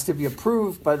 commissioners has to be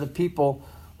approved by the people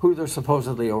who they're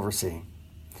supposedly overseeing.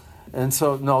 And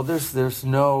so, no, there's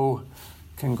no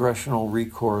congressional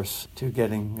recourse to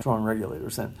getting strong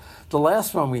regulators in. The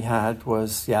last one we had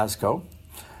was Yasko.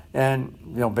 And,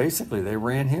 basically they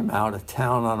ran him out of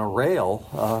town on a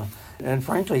rail. And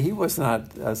frankly, he was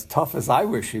not as tough as I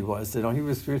wish he was. He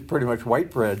was pretty much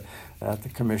white bread at the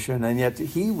commission, and yet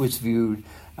he was viewed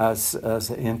as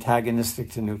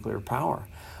antagonistic to nuclear power.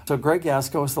 So Greg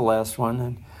Yasko was the last one,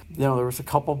 and there was a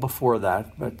couple before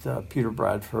that, but Peter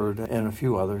Bradford and a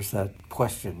few others that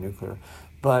questioned nuclear.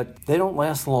 But they don't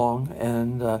last long,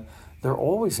 and they're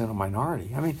always in a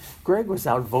minority. I mean, Greg was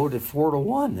outvoted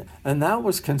 4-1, and that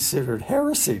was considered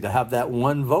heresy to have that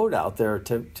one vote out there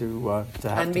to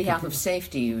have on behalf of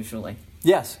safety, usually.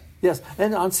 Yes,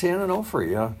 and on San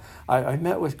Onofre, I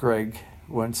met with Greg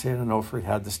when San Onofre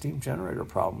had the steam generator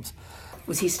problems.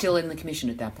 Was he still in the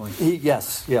commission at that point?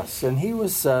 Yes, and he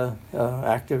was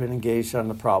active and engaged on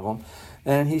the problem.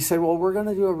 And he said, well, we're going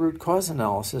to do a root cause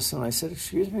analysis. And I said,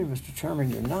 excuse me, Mr. Chairman,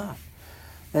 you're not.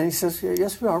 And he says,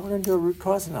 yes, we are. We're going to do a root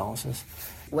cause analysis.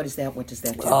 What is that? What does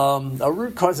that do? A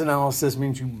root cause analysis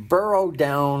means you burrow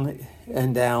down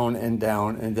and down and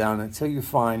down and down until you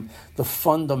find the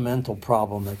fundamental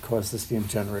problem that caused the steam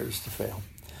generators to fail.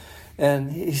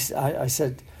 And I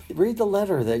said, read the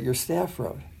letter that your staff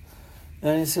wrote.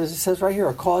 And he says, it says right here,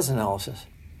 a cause analysis.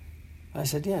 I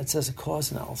said, yeah, it says a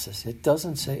cause analysis. It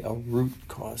doesn't say a root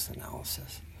cause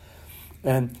analysis.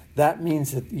 And that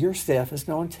means that your staff has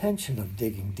no intention of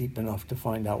digging deep enough to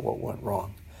find out what went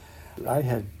wrong. I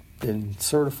had been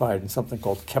certified in something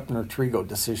called Kepner-Trigo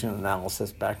decision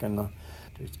analysis back in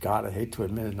I hate to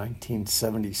admit it,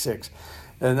 1976.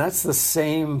 And that's the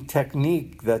same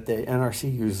technique that the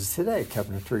NRC uses today,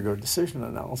 Kepner-Trigo decision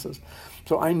analysis.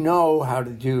 So I know how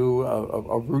to do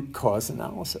a root cause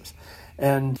analysis.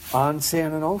 And on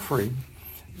San Onofre,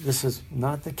 this is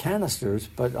not the canisters,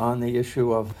 but on the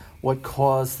issue of what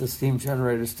caused the steam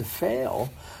generators to fail,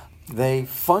 they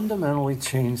fundamentally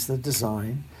changed the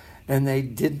design, and they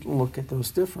didn't look at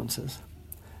those differences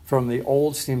from the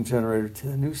old steam generator to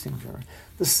the new steam generator.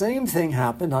 The same thing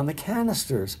happened on the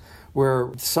canisters, where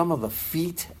some of the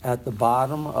feet at the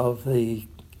bottom of the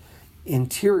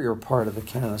interior part of the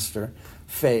canister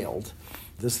failed.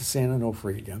 This is San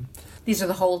Onofre again. These are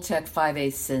the Holtec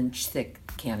 5/8 inch thick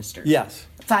canisters. Yes.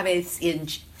 5/8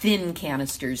 inch thin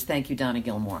canisters. Thank you, Donna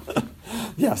Gilmore.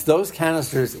 Yes, those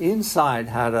canisters inside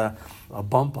had a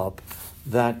bump up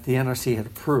that the NRC had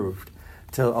approved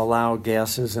to allow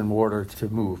gases and water to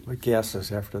move, but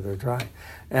gases after they're dry.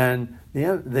 And the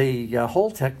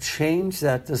Holtec changed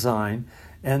that design,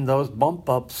 and those bump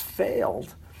ups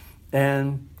failed.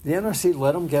 And the NRC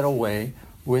let them get away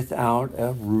without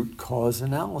a root cause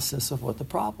analysis of what the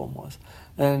problem was.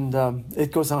 And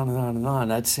it goes on and on and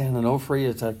on. At San Onofre,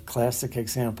 it's a classic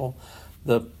example.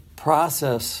 The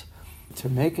process to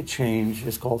make a change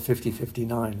is called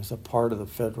 5059. It's a part of the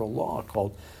federal law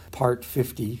called Part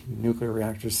 50, nuclear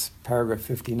reactors, paragraph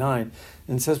 59.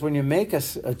 And it says when you make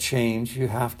a change, you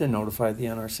have to notify the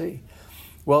NRC.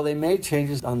 Well, they made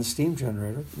changes on the steam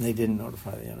generator, and they didn't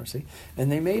notify the NRC.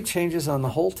 And they made changes on the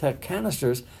Holtec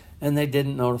canisters, and they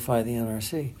didn't notify the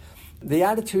NRC. The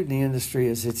attitude in the industry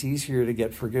is it's easier to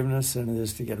get forgiveness than it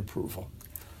is to get approval.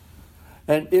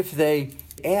 And if they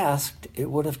asked,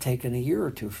 it would have taken a year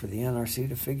or two for the NRC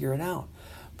to figure it out.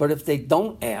 But if they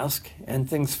don't ask and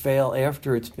things fail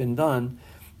after it's been done,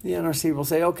 the NRC will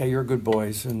say, okay, you're good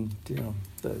boys. And,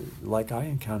 like I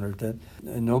encountered that,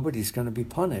 nobody's going to be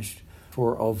punished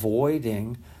for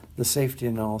avoiding the safety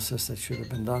analysis that should have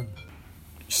been done.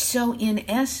 So in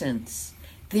essence,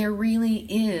 there really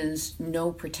is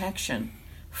no protection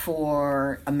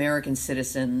for American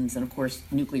citizens, and of course,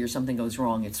 nuclear, something goes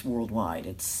wrong, it's worldwide,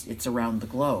 it's around the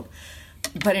globe.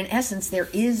 But in essence, there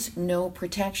is no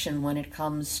protection when it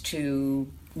comes to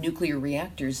nuclear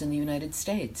reactors in the United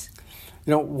States.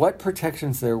 What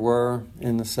protections there were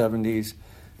in the 70s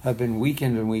have been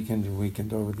weakened and weakened and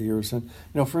weakened over the years. And,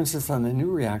 for instance, on the new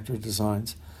reactor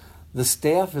designs, the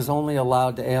staff is only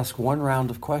allowed to ask one round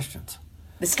of questions.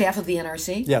 The staff of the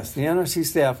NRC? Yes, the NRC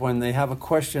staff, when they have a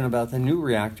question about the new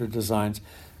reactor designs,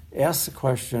 asks the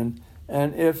question,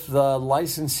 and if the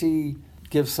licensee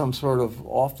gives some sort of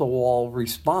off-the-wall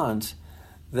response,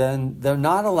 then they're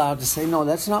not allowed to say, no,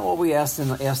 that's not what we asked,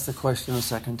 and ask the question a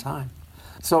second time.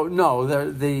 So, no,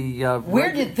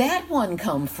 where did that one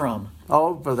come from?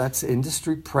 Oh, but that's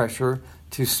industry pressure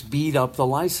to speed up the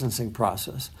licensing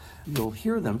process. You'll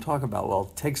hear them talk about, well,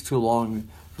 it takes too long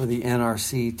for the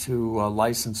NRC to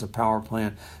license a power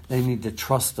plant. They need to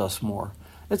trust us more.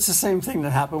 It's the same thing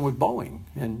that happened with Boeing.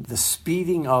 And the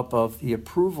speeding up of the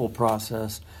approval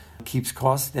process keeps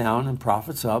costs down and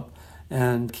profits up,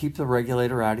 and keep the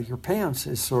regulator out of your pants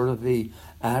is sort of the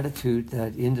attitude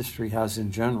that industry has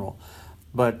in general.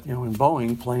 But, in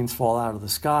Boeing, planes fall out of the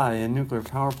sky, and nuclear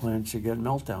power plants, you get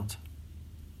meltdowns.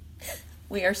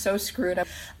 We are so screwed up.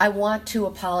 I want to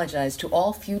apologize to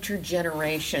all future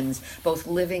generations, both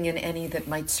living and any that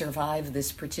might survive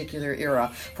this particular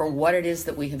era, for what it is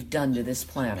that we have done to this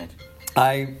planet.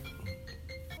 I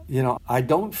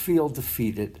don't feel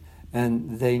defeated,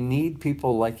 and they need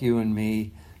people like you and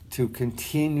me to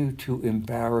continue to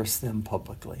embarrass them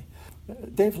publicly.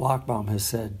 Dave Lochbaum has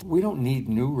said, we don't need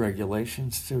new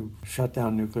regulations to shut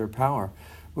down nuclear power.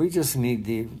 We just need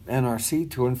the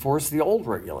NRC to enforce the old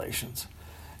regulations.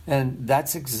 And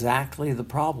that's exactly the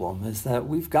problem, is that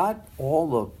we've got all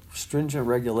the stringent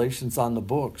regulations on the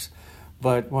books,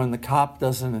 but when the cop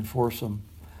doesn't enforce them,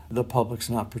 the public's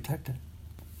not protected.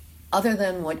 Other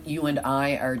than what you and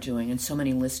I are doing, and so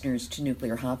many listeners to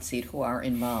Nuclear Hot Seat who are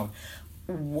involved,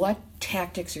 what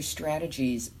tactics or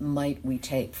strategies might we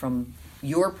take from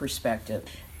your perspective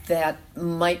that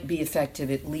might be effective,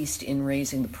 at least in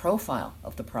raising the profile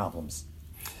of the problems?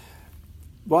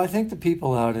 Well, I think the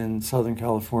people out in Southern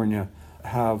California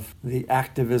have the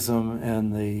activism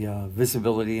and the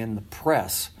visibility in the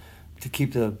press to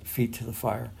keep the feet to the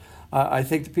fire. I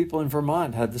think the people in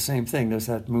Vermont had the same thing. There's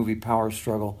that movie Power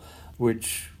Struggle,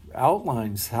 which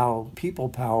outlines how people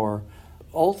power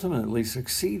ultimately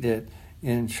succeeded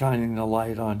in shining the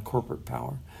light on corporate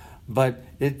power. But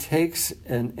it takes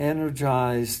an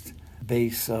energized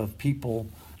base of people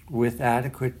with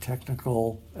adequate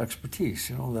technical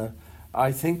expertise.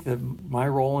 I think that my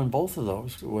role in both of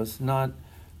those was not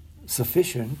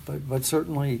sufficient, but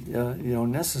certainly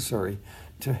necessary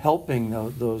to helping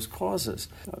those causes.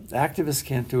 Activists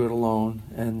can't do it alone,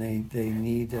 and they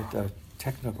need a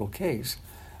technical case.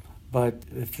 But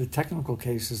if the technical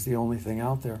case is the only thing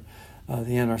out there,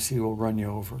 the NRC will run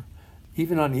you over.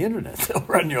 Even on the internet, they'll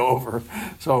run you over.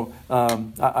 So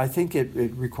I think it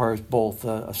requires both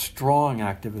a strong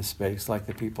activist space, like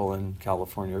the people in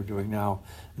California are doing now,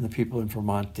 and the people in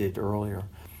Vermont did earlier.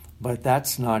 But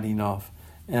that's not enough.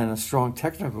 And a strong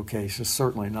technical case is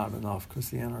certainly not enough, because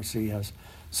the NRC has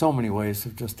so many ways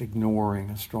of just ignoring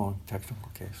a strong technical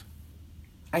case.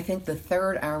 I think the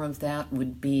third arm of that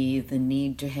would be the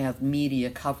need to have media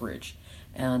coverage.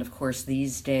 And of course,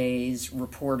 these days,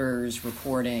 reporters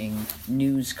reporting,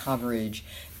 news coverage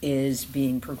is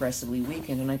being progressively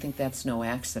weakened, and I think that's no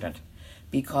accident.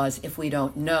 Because if we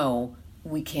don't know,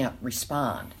 we can't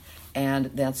respond. And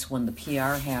that's when the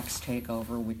PR hacks take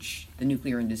over, which the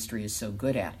nuclear industry is so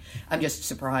good at. I'm just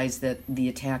surprised that the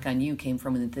attack on you came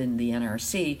from within the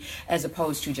NRC, as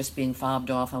opposed to just being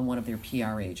fobbed off on one of their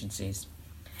PR agencies.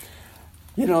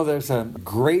 There's a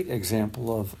great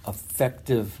example of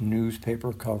effective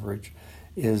newspaper coverage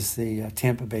is the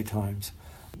Tampa Bay Times.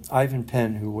 Ivan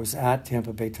Penn, who was at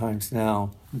Tampa Bay Times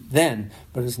then,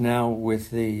 but is now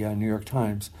with the New York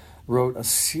Times, wrote a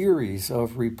series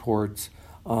of reports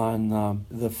on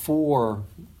the 4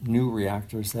 new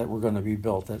reactors that were going to be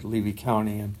built at Levy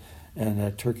County and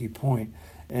at Turkey Point,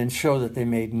 and showed that they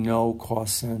made no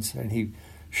cost sense. And he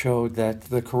showed that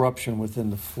the corruption within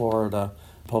the Florida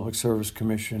Public Service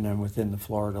Commission and within the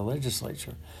Florida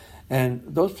legislature. And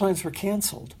those plans were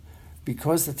canceled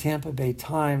because the Tampa Bay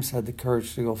Times had the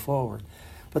courage to go forward.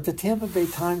 But the Tampa Bay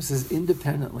Times is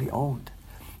independently owned.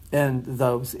 And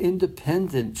those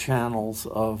independent channels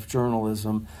of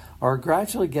journalism are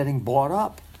gradually getting bought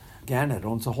up. Gannett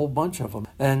owns a whole bunch of them.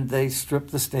 And they strip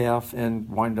the staff and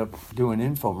wind up doing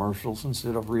infomercials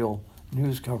instead of real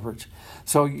news coverage.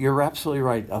 So you're absolutely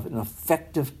right. An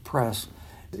effective press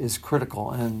is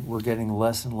critical, and we're getting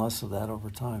less and less of that over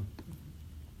time.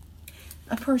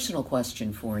 A personal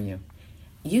question for you.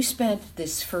 You spent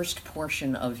this first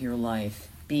portion of your life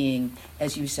being,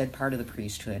 as you said, part of the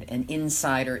priesthood, an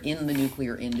insider in the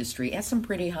nuclear industry at some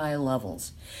pretty high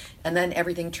levels. And then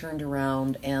everything turned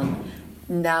around, and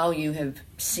now you have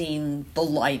seen the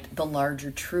light, the larger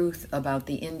truth about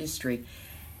the industry.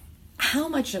 How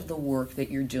much of the work that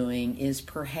you're doing is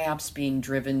perhaps being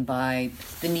driven by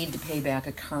the need to pay back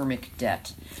a karmic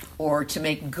debt or to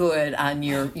make good on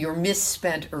your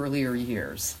misspent earlier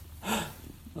years?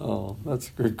 Oh, that's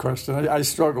a good question. I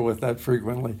struggle with that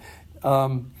frequently.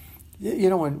 When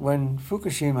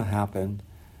Fukushima happened,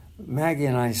 Maggie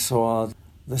and I saw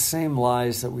the same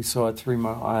lies that we saw at 3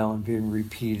 Mile Island being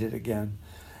repeated again.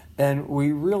 And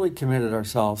we really committed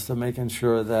ourselves to making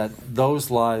sure that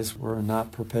those lies were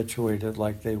not perpetuated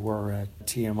like they were at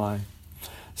TMI.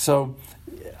 So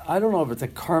I don't know if it's a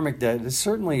karmic debt. It's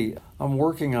certainly, I'm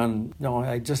working on,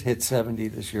 I just hit 70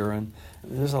 this year, and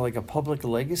there's like a public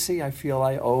legacy I feel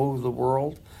I owe the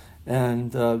world,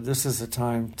 and this is a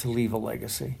time to leave a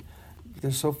legacy.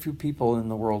 There's so few people in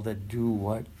the world that do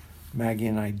what Maggie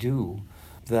and I do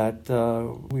that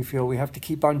we feel we have to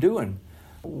keep on doing.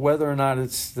 Whether or not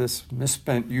it's this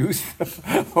misspent youth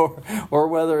or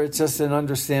whether it's just an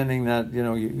understanding that,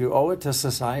 you owe it to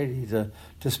society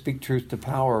to speak truth to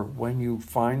power when you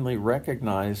finally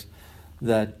recognize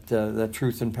that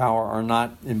truth and power are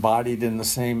not embodied in the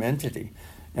same entity.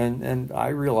 And I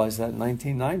realized that in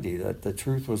 1990, that the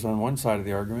truth was on one side of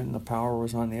the argument and the power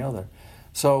was on the other.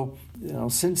 So,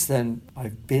 since then,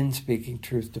 I've been speaking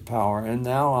truth to power, and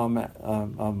now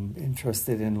I'm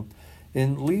interested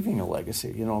in leaving a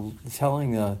legacy,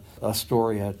 telling a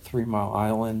story at 3 Mile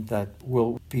Island that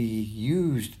will be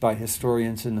used by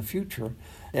historians in the future,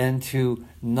 and to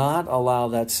not allow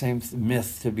that same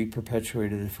myth to be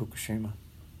perpetuated at Fukushima.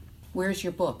 Where's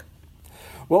your book?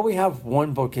 Well, we have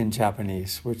one book in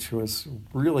Japanese, which was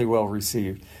really well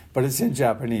received, but it's in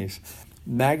Japanese.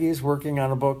 Maggie is working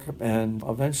on a book, and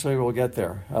eventually we'll get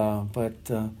there. But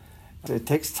it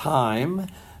takes time,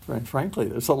 and frankly,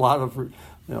 there's a lot of,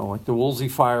 like the Woolsey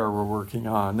Fire we're working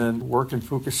on, and work in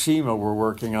Fukushima we're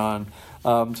working on.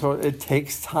 So it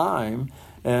takes time,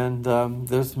 and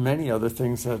there's many other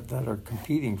things that are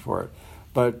competing for it.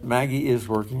 But Maggie is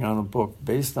working on a book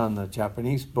based on the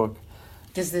Japanese book.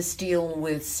 Does this deal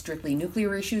with strictly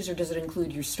nuclear issues, or does it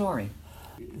include your story?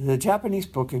 The Japanese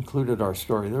book included our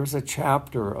story. There was a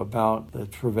chapter about the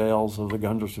travails of the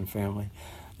Gunderson family,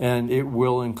 and it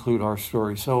will include our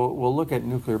story. So we'll look at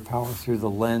nuclear power through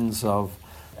the lens of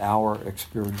our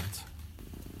experience.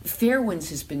 Fairewinds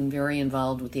has been very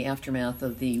involved with the aftermath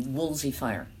of the Woolsey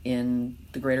Fire in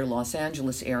the greater Los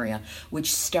Angeles area,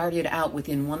 which started out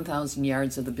within 1,000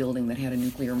 yards of the building that had a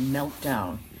nuclear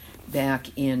meltdown back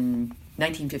in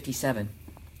 1957,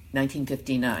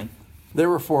 1959. There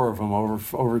were 4 of them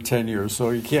over 10 years,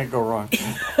 so you can't go wrong.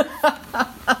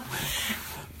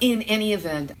 In any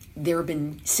event, there have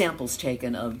been samples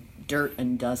taken of dirt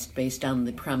and dust based on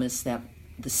the premise that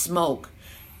the smoke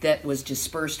that was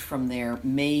dispersed from there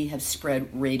may have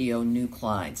spread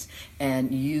radionuclides.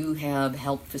 And you have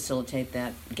helped facilitate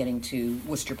that, getting to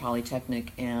Worcester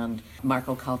Polytechnic and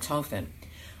Marco Kaltofen.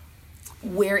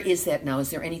 Where is that now? Is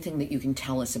there anything that you can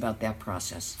tell us about that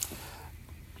process?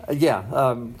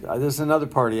 There's another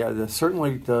party.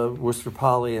 Certainly the Worcester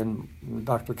Poly and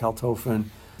Dr. Kaltofen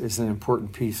is an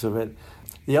important piece of it.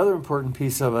 The other important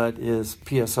piece of it is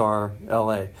PSR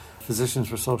LA, Physicians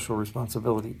for Social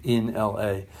Responsibility in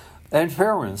LA, and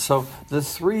Fairewinds. So the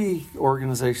 3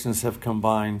 organizations have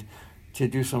combined to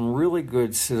do some really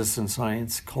good citizen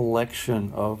science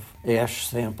collection of ash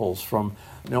samples from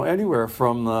anywhere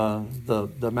from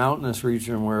the mountainous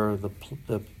region where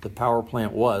the power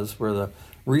plant was, where the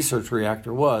research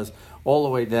reactor was, all the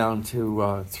way down to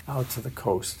out to the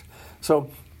coast. So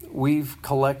we've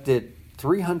collected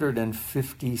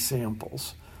 350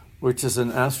 samples, which is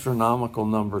an astronomical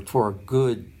number for a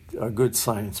good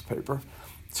science paper.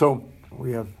 So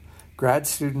we have grad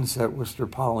students at Worcester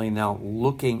Poly now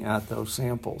looking at those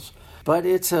samples. But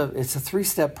it's a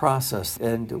 3-step process,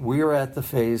 and we're at the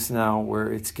phase now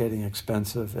where it's getting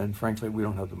expensive, and frankly, we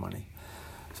don't have the money.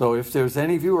 So if there's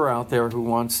any viewer out there who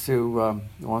wants to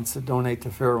donate to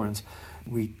Fairewinds,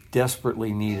 we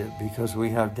desperately need it because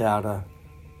we have data.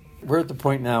 We're at the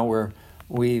point now where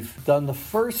we've done the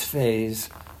first phase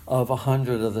of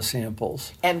 100 of the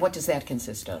samples. And what does that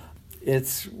consist of?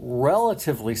 It's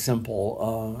relatively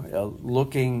simple.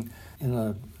 Looking in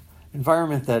an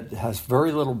environment that has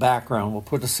very little background, we'll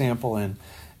put a sample in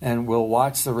and we'll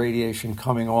watch the radiation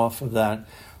coming off of that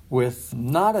with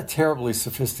not a terribly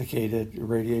sophisticated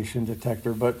radiation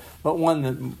detector, but one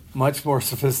that much more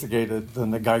sophisticated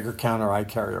than the Geiger counter I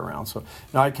carry around. So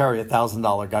I carry a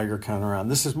 $1,000 Geiger counter around.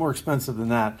 This is more expensive than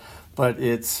that, but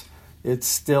it's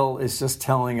just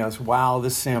telling us, wow,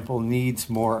 this sample needs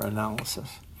more analysis.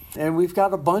 And we've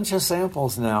got a bunch of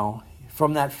samples now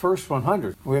from that first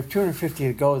 100. We have 250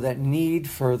 to go that need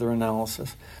further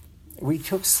analysis. We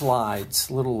took slides,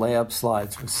 little lab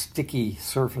slides with sticky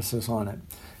surfaces on it.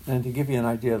 And to give you an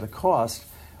idea of the cost,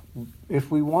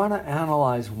 if we want to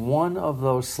analyze one of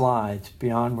those slides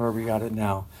beyond where we got it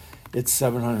now, it's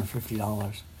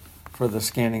 $750 for the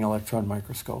scanning electron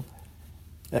microscope.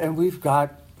 And we've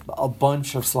got a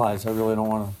bunch of slides. I really don't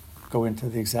want to go into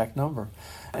the exact number.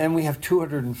 And we have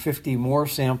 250 more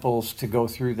samples to go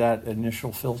through that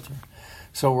initial filter.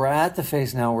 So we're at the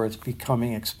phase now where it's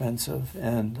becoming expensive.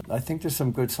 And I think there's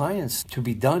some good science to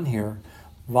be done here.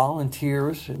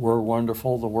 volunteers were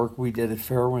wonderful. The work we did at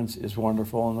Fairwinds is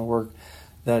wonderful, and the work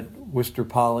that Worcester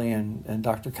Poly and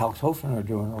Dr. Kaltofen are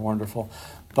doing are wonderful.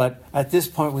 But at this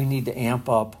point, we need to amp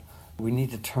up. We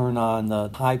need to turn on the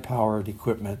high-powered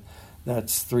equipment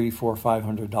that's $300,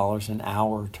 $400, $500 an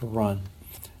hour to run.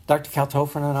 Dr.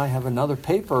 Kaltofen and I have another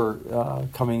paper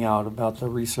coming out about the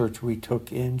research we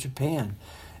took in Japan,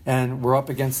 and we're up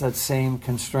against that same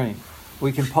constraint.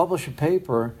 We can publish a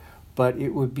paper, but it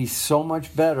would be so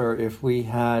much better if we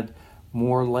had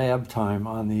more lab time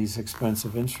on these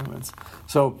expensive instruments.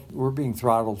 So we're being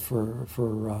throttled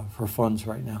for funds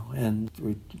right now, and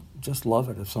we just love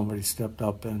it if somebody stepped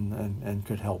up and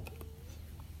could help.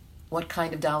 What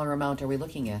kind of dollar amount are we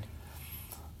looking at?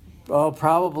 Well,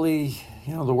 probably,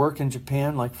 the work in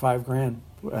Japan, like $5,000,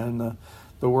 and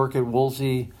the work at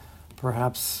Woolsey,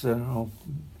 perhaps,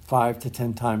 5 to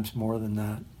 10 times more than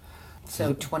that.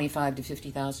 So 25 to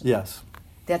 50,000? Yes.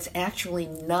 That's actually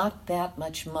not that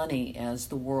much money as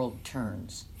the world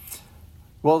turns.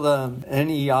 Well, the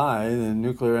NEI, the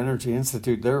Nuclear Energy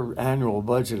Institute, their annual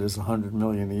budget is $100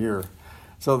 million a year.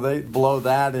 So they blow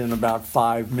that in about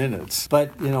 5 minutes.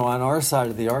 But, on our side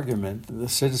of the argument, the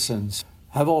citizens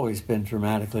have always been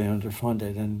dramatically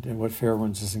underfunded, and what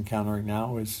Fairwinds is encountering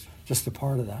now is just a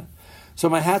part of that. So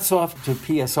my hat's off to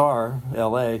PSR,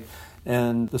 LA,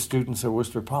 and the students at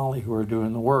Worcester Poly who are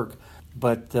doing the work.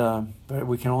 But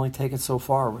we can only take it so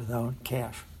far without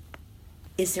cash.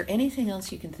 Is there anything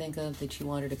else you can think of that you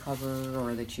wanted to cover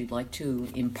or that you'd like to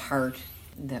impart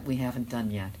that we haven't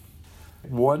done yet?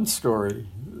 One story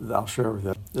I'll share with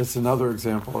you. It's another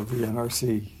example of the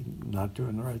NRC not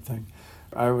doing the right thing.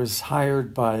 I was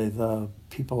hired by the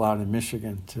people out in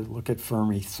Michigan to look at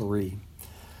Fermi 3.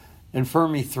 And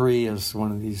Fermi 3 is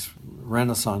one of these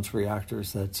Renaissance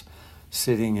reactors that's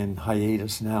sitting in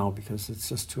hiatus now because it's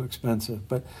just too expensive.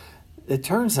 But it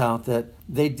turns out that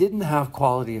they didn't have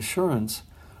quality assurance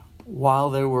while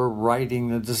they were writing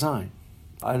the design.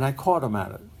 And I caught them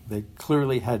at it. They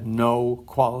clearly had no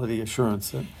quality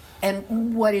assurance.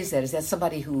 And what is that? Is that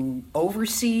somebody who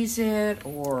oversees it,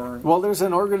 or? Well, there's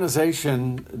an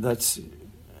organization that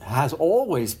has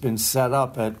always been set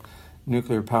up at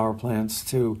nuclear power plants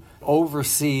to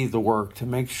oversee the work, to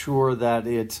make sure that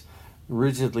it's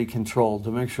rigidly controlled,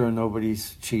 to make sure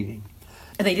nobody's cheating.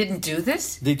 And they didn't do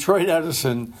this? Detroit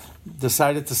Edison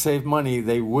decided to save money.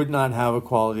 They would not have a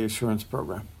quality assurance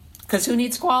program. Because who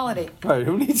needs quality? Right,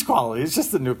 who needs quality? It's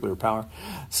just the nuclear power.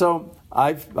 So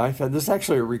I've had, this is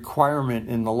actually a requirement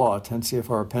in the law. 10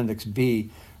 CFR Appendix B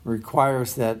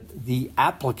requires that the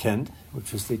applicant,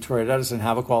 which is Detroit Edison,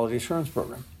 have a quality assurance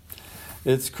program.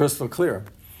 It's crystal clear.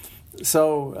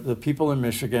 So the people in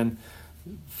Michigan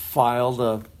filed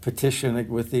a petition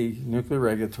with the Nuclear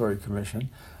Regulatory Commission,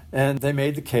 and they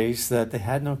made the case that they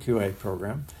had no QA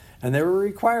program, and they were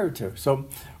required to. So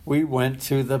we went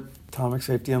to the Atomic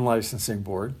Safety and Licensing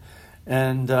Board,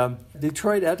 and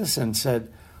Detroit Edison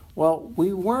said, well,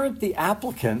 we weren't the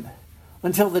applicant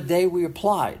until the day we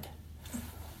applied.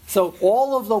 So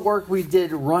all of the work we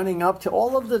did running up to,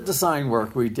 all of the design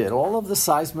work we did, all of the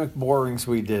seismic borings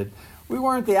we did, we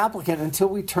weren't the applicant until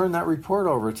we turned that report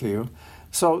over to you.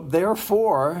 So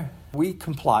therefore, we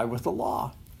comply with the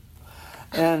law.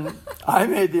 And I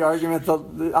made the argument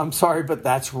that, I'm sorry, but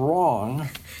that's wrong.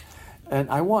 And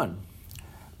I won.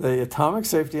 The Atomic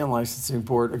Safety and Licensing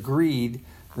Board agreed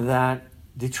that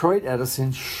Detroit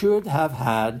Edison should have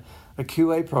had a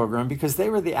QA program because they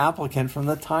were the applicant from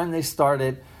the time they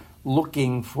started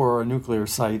looking for a nuclear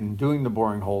site and doing the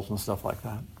boring holes and stuff like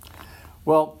that.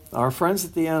 Well, our friends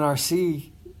at the NRC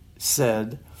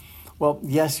said, well,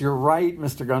 yes, you're right,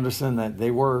 Mr. Gunderson, that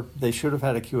they should have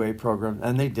had a QA program,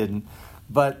 and they didn't.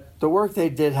 But the work they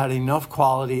did had enough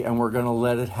quality, and we're going to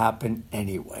let it happen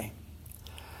anyway.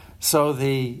 So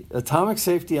the Atomic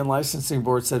Safety and Licensing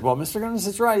Board said, well, Mr.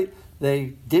 Gunderson's right.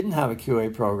 They didn't have a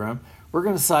QA program. We're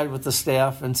going to side with the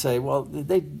staff and say, well,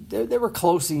 they were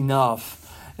close enough,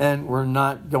 and we're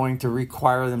not going to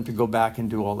require them to go back and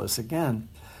do all this again.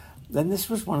 Then this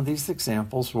was one of these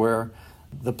examples where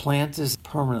the plant is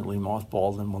permanently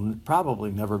mothballed and will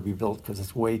probably never be built because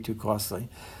it's way too costly.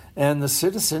 And the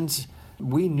citizens,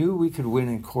 we knew we could win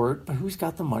in court, but who's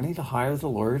got the money to hire the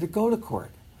lawyer to go to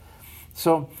court?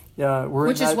 So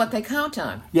which is what they count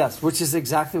on. Yes, which is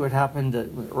exactly what happened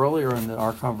earlier in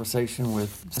our conversation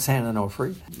with San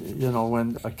Onofre.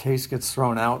 When a case gets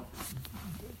thrown out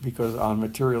because on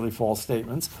materially false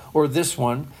statements, or this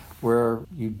one where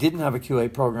you didn't have a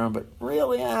QA program, but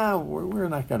really, we're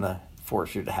not going to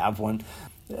force you to have one.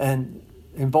 And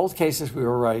in both cases, we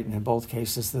were right, and in both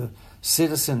cases, the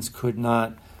citizens could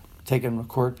not take them to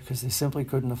court because they simply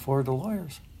couldn't afford the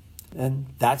lawyers. And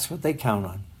that's what they count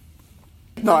on.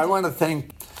 No, I want to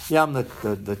thank, I'm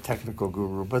the technical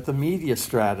guru, but the media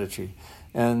strategy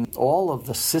and all of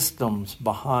the systems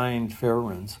behind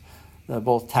Fairwinds,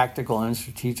 both tactical and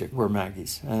strategic, were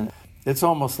Maggie's. And it's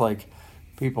almost like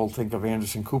people think of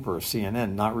Anderson Cooper of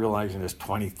CNN, not realizing there's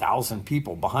 20,000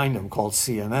 people behind him called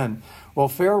CNN. Well,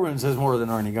 Fairwinds is more than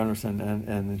Arnie Gunderson, and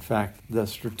in fact, the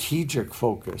strategic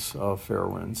focus of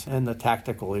Fairwinds and the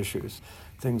tactical issues,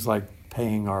 things like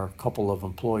paying our couple of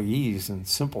employees and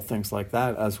simple things like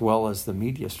that, as well as the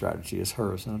media strategy, is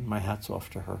hers, and my hat's off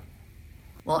to her.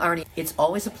 Well, Arnie, it's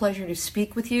always a pleasure to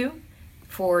speak with you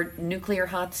for Nuclear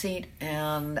Hot Seat,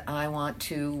 and I want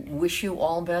to wish you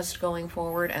all best going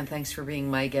forward, and thanks for being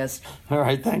my guest. All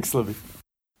right, thanks, Libby.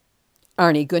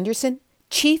 Arnie Gunderson,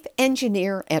 Chief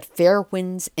Engineer at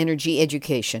Fairwinds Energy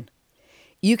Education.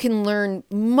 You can learn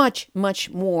much,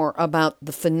 much more about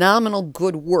the phenomenal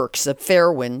good works of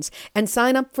Fairwinds and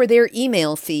sign up for their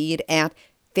email feed at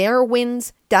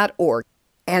fairwinds.org.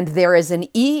 And there is an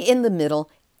E in the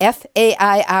middle,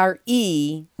 FAIRE,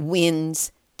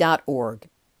 wins.org.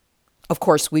 Of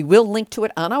course, we will link to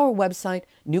it on our website,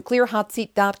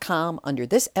 nuclearhotseat.com, under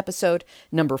this episode,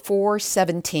 number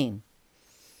 417.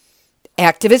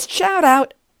 Activist shout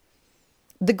out.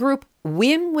 The group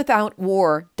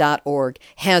winwithoutwar.org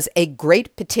has a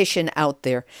great petition out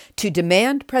there to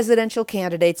demand presidential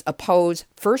candidates oppose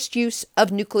first use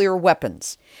of nuclear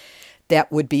weapons.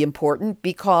 That would be important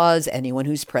because anyone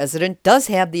who's president does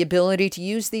have the ability to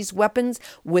use these weapons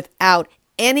without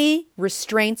any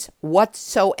restraints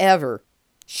whatsoever.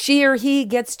 She or he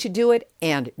gets to do it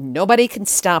and nobody can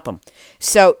stop him.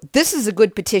 So this is a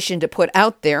good petition to put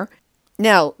out there.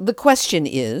 Now, the question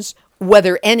is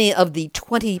whether any of the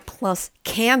 20-plus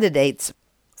candidates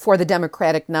for the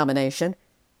Democratic nomination,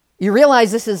 you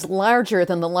realize this is larger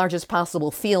than the largest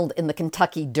possible field in the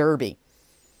Kentucky Derby.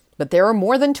 But there are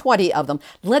more than 20 of them.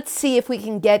 Let's see if we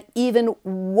can get even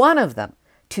one of them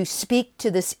to speak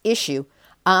to this issue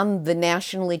on the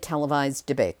nationally televised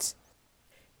debates.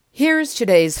 Here's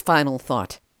today's final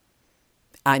thought.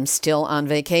 I'm still on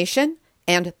vacation,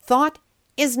 and thought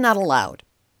is not allowed.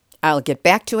 I'll get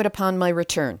back to it upon my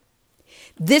return.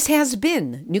 This has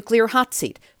been Nuclear Hot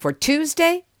Seat for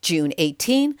Tuesday, June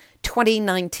 18,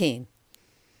 2019.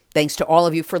 Thanks to all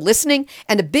of you for listening,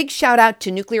 and a big shout out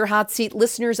to Nuclear Hot Seat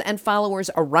listeners and followers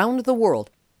around the world.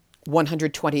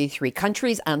 123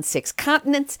 countries on 6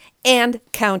 continents and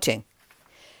counting.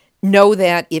 Know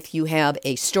that if you have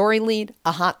a story lead,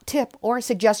 a hot tip, or a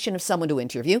suggestion of someone to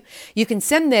interview, you can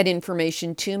send that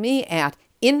information to me at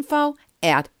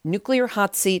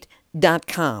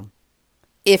info@nuclearhotseat.com.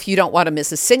 If you don't want to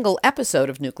miss a single episode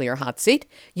of Nuclear Hot Seat,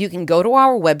 you can go to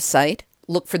our website,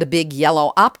 look for the big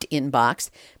yellow opt-in box,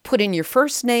 put in your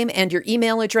first name and your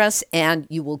email address, and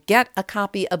you will get a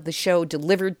copy of the show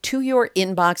delivered to your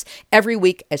inbox every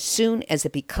week as soon as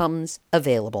it becomes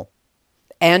available.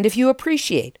 And if you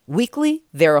appreciate weekly,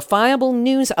 verifiable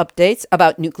news updates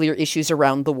about nuclear issues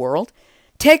around the world,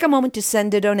 take a moment to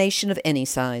send a donation of any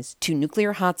size to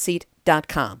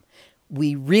nuclearhotseat.com.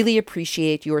 We really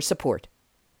appreciate your support.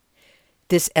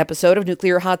 This episode of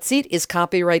Nuclear Hot Seat is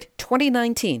copyright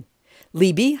 2019.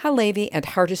 Libby Halevi and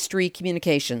Heartistry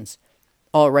Communications.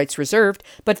 All rights reserved,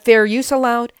 but fair use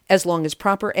allowed as long as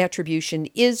proper attribution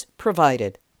is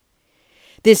provided.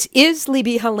 This is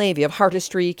Libby Halevi of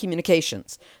Heartistry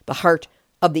Communications, the heart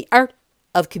of the art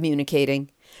of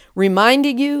communicating,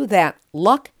 reminding you that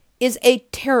luck is a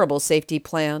terrible safety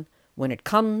plan when it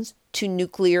comes to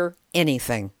nuclear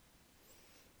anything.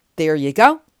 There you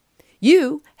go.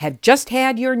 You have just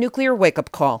had your nuclear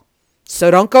wake-up call. So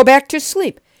don't go back to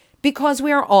sleep, because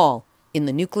we are all in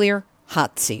the nuclear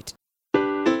hot seat.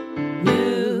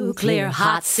 Nuclear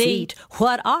hot seat.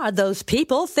 What are those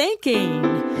people thinking?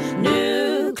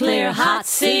 Nuclear hot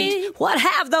seat. What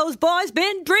have those boys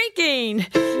been drinking?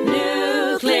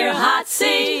 Nuclear hot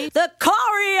seat. The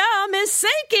corium is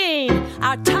sinking.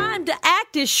 Our time to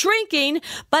act is shrinking,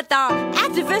 but our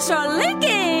activists are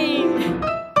linking.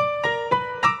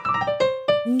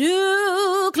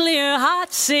 Nuclear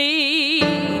hot seat.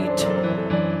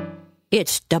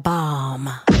 It's the bomb.